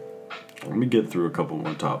there. Let me get through a couple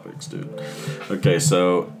more topics, dude. Okay,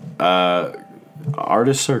 so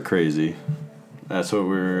artists are crazy. That's what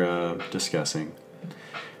we're discussing.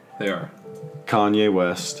 They are. Kanye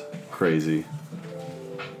West, crazy.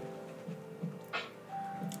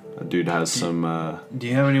 That dude has some... Do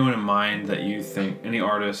you have anyone in mind that you think... Any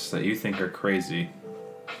artists that you think are crazy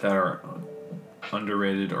that are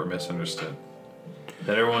underrated or misunderstood?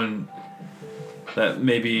 That everyone... That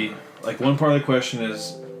maybe... Like, one part of the question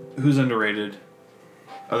is, who's underrated?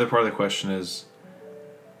 Other part of the question is,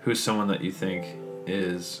 who's someone that you think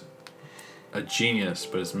is a genius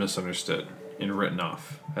but is misunderstood and written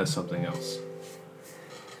off as something else?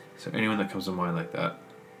 Is there anyone that comes to mind like that?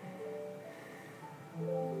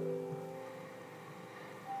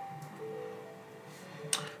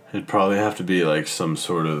 It'd probably have to be like some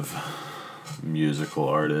sort of musical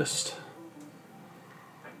artist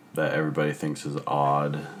that everybody thinks is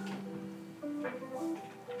odd.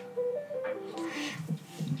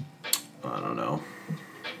 I don't know.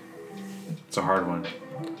 It's a hard one.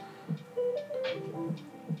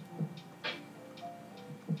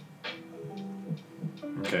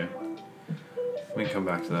 Okay. We can come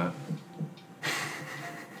back to that.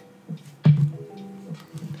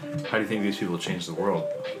 How do you think these people change the world?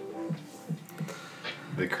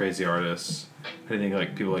 The crazy artists. How do you think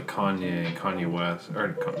like people like Kanye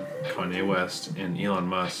West and Elon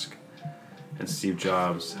Musk and Steve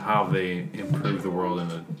Jobs, how have they improved the world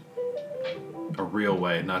in a real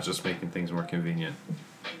way, not just making things more convenient?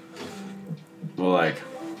 Well, like,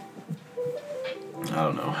 I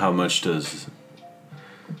don't know, how much does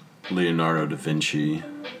Leonardo da Vinci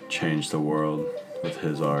change the world with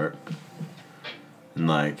his art? And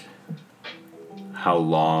like, how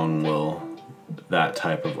long will that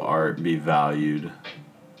type of art be valued?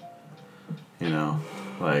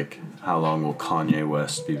 Like, how long will Kanye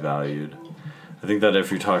West be valued? I think that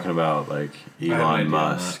if you're talking about like Elon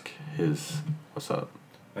Musk, what's up?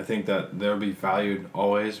 I think that they'll be valued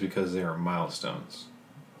always because they are milestones.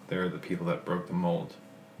 They're the people that broke the mold.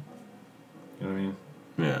 You know what I mean?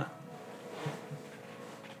 Yeah.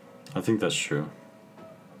 I think that's true.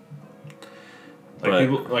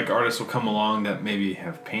 Like artists will come along that maybe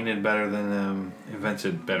have painted better than them,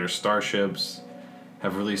 invented better starships,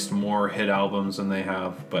 have released more hit albums than they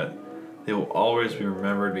have, but they will always be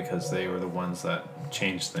remembered because they were the ones that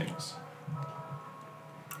changed things.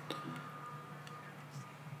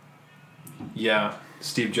 Yeah,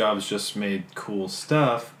 Steve Jobs just made cool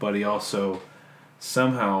stuff, but he also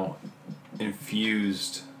somehow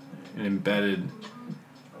infused and embedded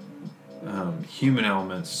human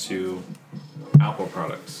elements to Apple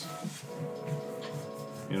products.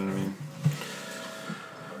 You know what I mean?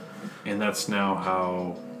 And that's now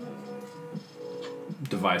how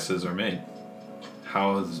devices are made.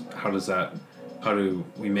 How do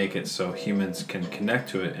we make it so humans can connect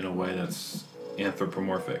to it in a way that's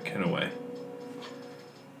anthropomorphic in a way?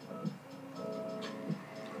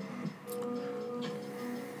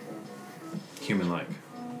 Human-like.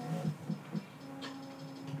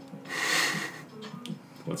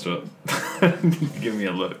 What's up? Give me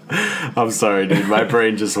a look. I'm sorry, dude. My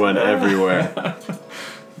brain just went everywhere.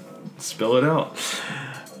 Spill it out.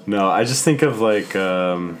 No, I just think of like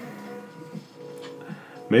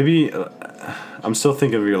Maybe I'm still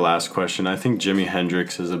thinking of your last question. I think Jimi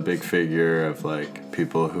Hendrix is a big figure of like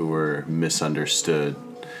people who were misunderstood.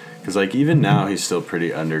 Because like even now he's still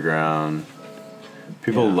pretty underground.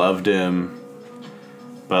 People loved him,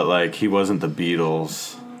 but like he wasn't the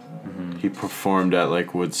Beatles. Mm-hmm. He performed at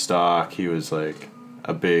like Woodstock. He was like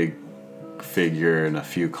a big figure in a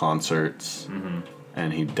few concerts,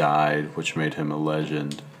 and he died, which made him a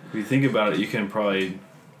legend. If you think about it, you can probably...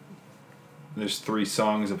 There's 3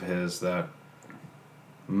 songs of his that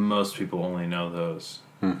most people only know those.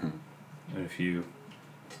 Mm-hmm. And if you...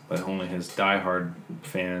 But only his diehard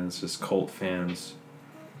fans, his cult fans,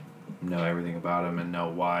 know everything about him and know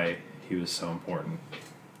why he was so important.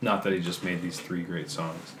 Not that he just made these 3 great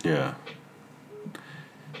songs. Yeah.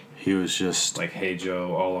 He was just... Like Hey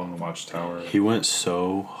Joe, All Along the Watchtower. He went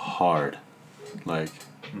so hard. Like,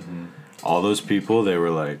 all those people, they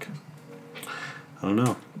were like... I don't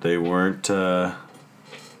know. They weren't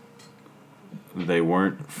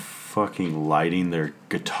fucking lighting their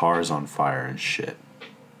guitars on fire and shit.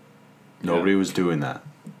 Nobody was doing that.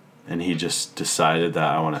 And he just decided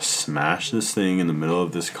that I want to smash this thing in the middle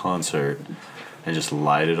of this concert and just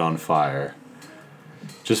light it on fire.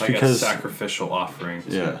 Just like because... a sacrificial offering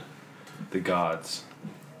to the gods.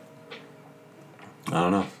 I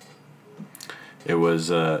don't know. It was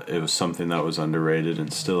something that was underrated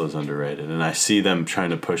and still is underrated. And I see them trying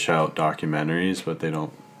to push out documentaries, but they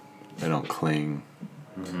don't cling.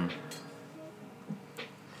 Mm-hmm.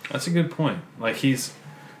 That's a good point. Like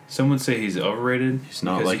some would say he's overrated. He's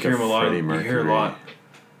not like a Freddie Mercury. You hear a lot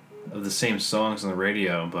of the same songs on the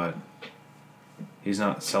radio, but he's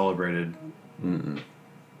not celebrated. Mm-mm.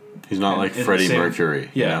 He's not like Freddie Mercury.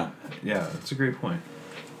 Yeah, that's a great point.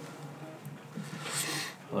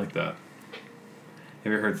 I like that.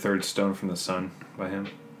 Have you ever heard Third Stone from the Sun by him?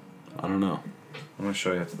 I don't know. I'm going to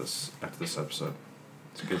show you after this episode.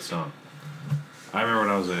 It's a good song. I remember when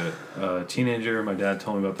I was a teenager, my dad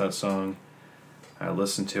told me about that song. I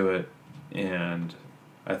listened to it, and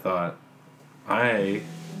I thought, I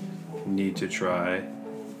need to try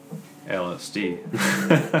LSD.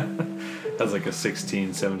 As like a 16,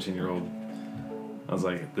 17-year-old. I was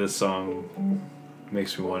like, this song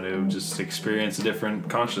makes me want to just experience a different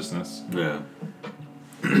consciousness. Yeah.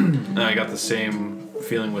 And I got the same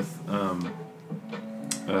feeling with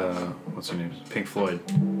what's her name? Pink Floyd.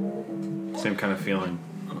 Same kind of feeling.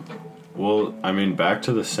 Well, I mean, back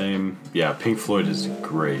to the same... Yeah, Pink Floyd is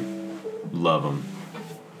great. Love them.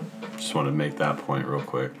 Just want to make that point real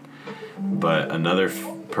quick. But another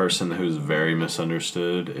person who's very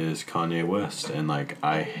misunderstood is Kanye West. And, like,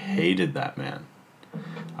 I hated that man.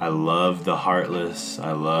 I loved The Heartless.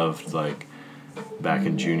 I loved, like, back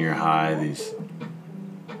in junior high, these...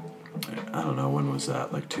 I don't know, when was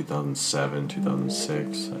that? Like 2007,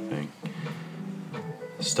 2006, I think.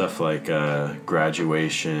 Stuff like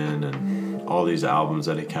Graduation and all these albums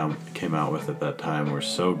that he came out with at that time were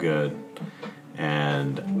so good.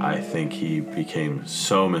 And I think he became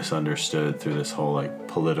so misunderstood through this whole like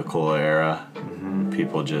political era. Mm-hmm.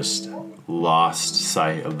 People just lost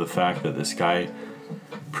sight of the fact that this guy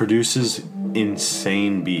produces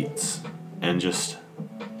insane beats and just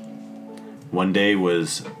one day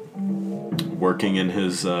was working in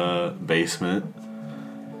his basement,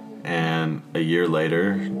 and a year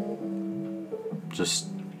later just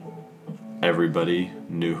everybody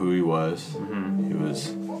knew who he was. Mm-hmm. He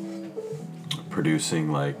was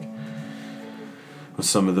producing like with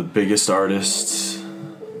some of the biggest artists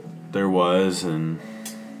there was, and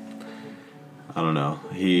I don't know,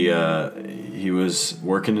 he was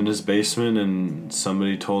working in his basement and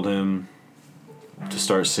somebody told him to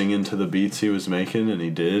start singing to the beats he was making, and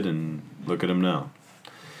he did, and look at him now.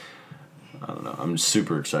 I don't know. I'm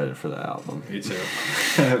super excited for that album. Me too.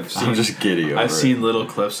 I'm just giddy over it. I've seen little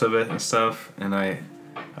clips of it and stuff, and I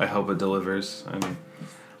hope it delivers.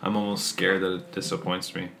 I'm almost scared that it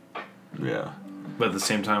disappoints me. Yeah. But at the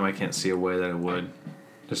same time, I can't see a way that it would.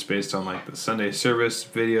 Just based on like the Sunday service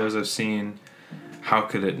videos I've seen, how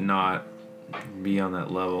could it not be on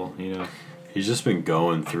that level, you know? He's just been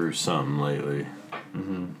going through something lately.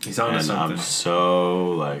 Mm-hmm. He's on to something. I'm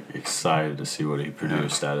so like excited to see what he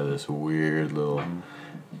produced out of this weird little,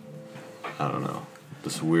 I don't know,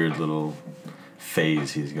 this weird little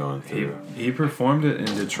phase he's going through. He performed it in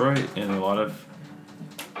Detroit in a lot of,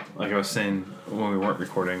 like I was saying when we weren't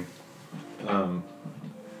recording. What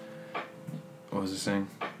was I saying?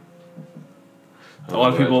 A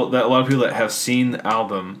lot of people that have seen the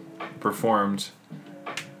album performed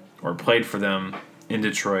or played for them in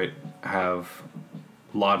Detroit have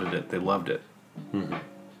lauded it. They loved it. Mm-hmm.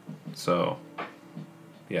 So,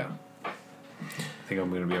 yeah. I think I'm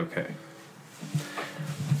going to be okay.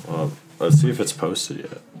 Well, let's see if it's posted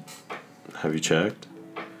yet. Have you checked?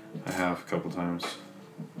 I have a couple times.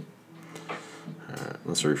 Alright,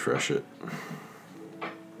 let's refresh it.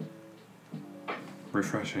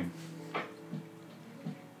 Refreshing.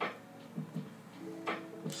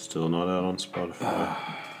 Still not out on Spotify.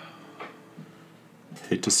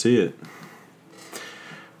 Hate to see it.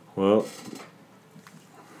 Well,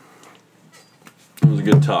 it was a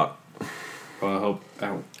good talk. Well, I hope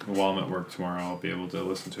while I'm at work tomorrow, I'll be able to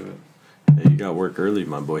listen to it. Hey, you got work early,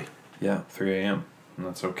 my boy. Yeah, 3 a.m. And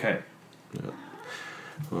that's okay. Yeah.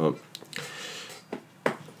 Well,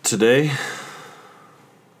 today,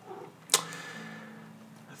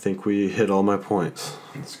 I think we hit all my points.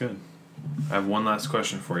 That's good. I have one last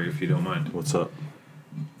question for you, if you don't mind. What's up?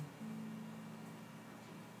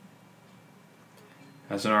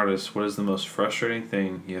 As an artist, what is the most frustrating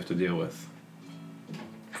thing you have to deal with?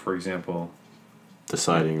 For example...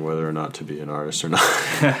 Deciding whether or not to be an artist or not.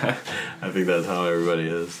 I think that's how everybody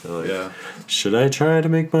is. They're like, yeah. Should I try to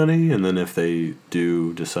make money? And then if they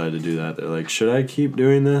do decide to do that, they're like, should I keep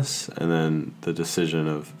doing this? And then the decision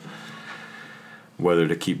of whether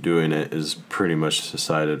to keep doing it is pretty much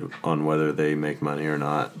decided on whether they make money or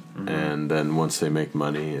not. Mm-hmm. And then once they make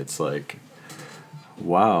money, it's like,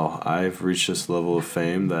 wow, I've reached this level of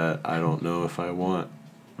fame that I don't know if I want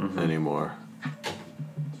anymore.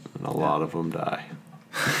 And a lot of them die.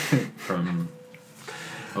 From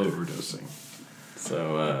overdosing.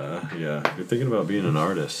 So, yeah, if you're thinking about being an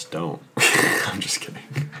artist, don't. I'm just kidding.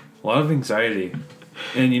 A lot of anxiety.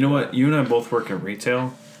 And you know what? You and I both work in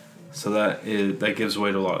retail, so that gives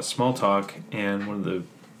way to a lot of small talk. And one of the,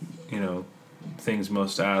 things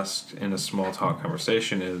most asked in a small talk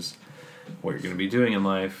conversation is what you're going to be doing in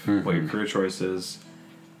life, what your career choice is.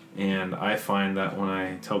 And I find that when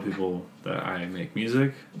I tell people that I make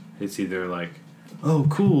music, it's either like, oh,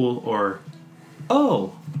 cool, or,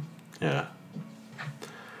 oh. Yeah.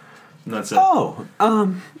 And that's it. Oh,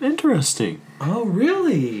 interesting. Oh,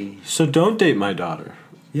 really? So don't date my daughter.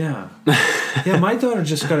 Yeah. Yeah, my daughter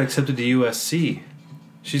just got accepted to USC.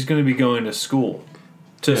 She's going to be going to school.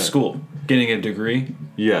 School. Getting a degree.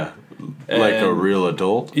 Yeah. Like a real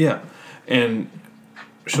adult. Yeah. And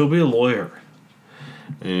she'll be a lawyer.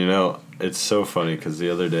 And it's so funny because the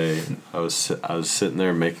other day I was sitting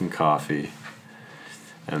there making coffee,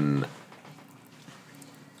 and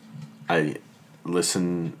I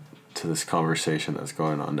listened to this conversation that's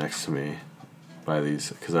going on next to me by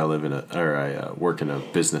these, because I work in a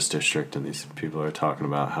business district, and these people are talking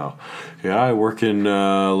about how, yeah, I work in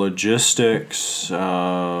logistics,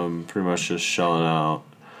 pretty much just shelling out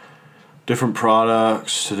different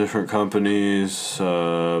products to different companies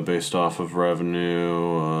based off of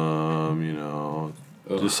revenue,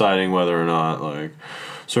 deciding whether or not, like,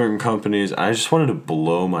 certain companies. I just wanted to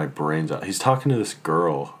blow my brains out. He's talking to this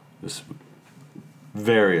girl, this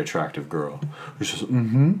very attractive girl, who's just, oh,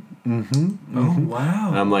 wow.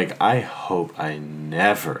 And I'm like, I hope I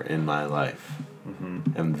never in my life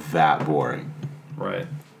am that boring. Right.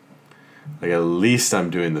 Like, at least I'm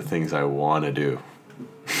doing the things I want to do.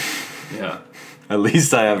 Yeah. At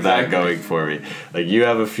least I have that going for me. Like, you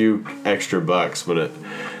have a few extra bucks, but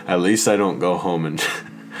at least I don't go home and,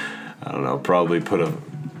 I don't know, probably put a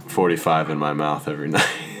 45 in my mouth every night.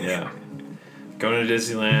 Yeah. Going to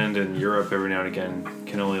Disneyland and Europe every now and again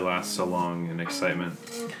can only last so long in excitement.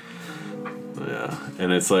 Yeah.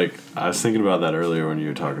 And it's like, I was thinking about that earlier when you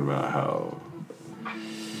were talking about how,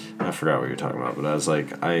 I forgot what you were talking about, but I was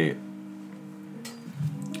like,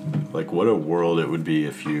 what a world it would be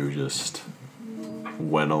if you just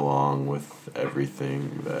went along with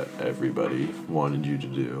everything that everybody wanted you to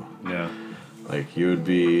do. Yeah. Like, you would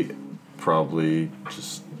be probably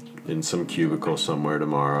just in some cubicle somewhere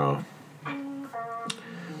tomorrow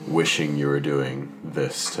wishing you were doing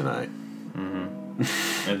this tonight.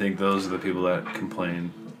 I think those are the people that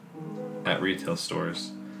complain at retail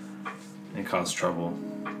stores and cause trouble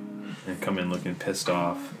and come in looking pissed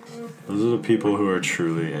off. Those are the people who are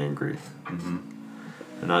truly angry.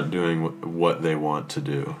 They're not doing what they want to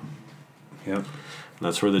do. Yep. And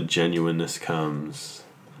that's where the genuineness comes.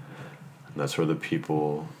 And that's where the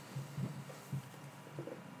people,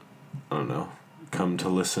 I don't know, come to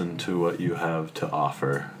listen to what you have to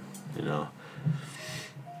offer.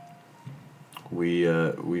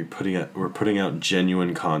 We're putting out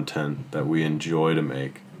genuine content that we enjoy to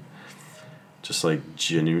make. Just like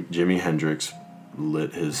Jimi Hendrix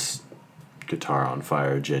lit his guitar on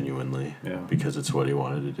fire genuinely, because it's what he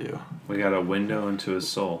wanted to do. We got a window into his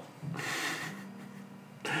soul.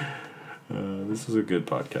 This was a good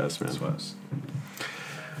podcast, man. This was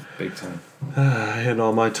big time. I hit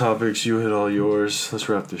all my topics, you hit all yours. Let's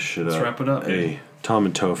wrap this shit up. Let's wrap it up. Hey, Tom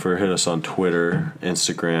and Topher. Hit us on Twitter,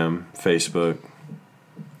 Instagram, Facebook.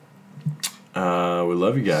 We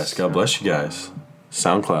love you guys. God bless you guys.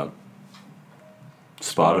 SoundCloud.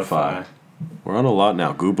 Spotify. We're on a lot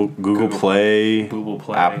now. Google Play. Google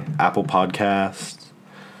Play. Apple Podcasts.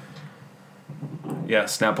 Yeah,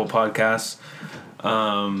 Snapple Podcasts.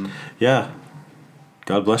 Yeah.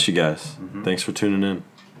 God bless you guys. Thanks for tuning in.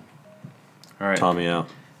 All right. Tommy out.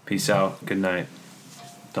 Peace out. Good night.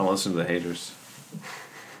 Don't listen to the haters.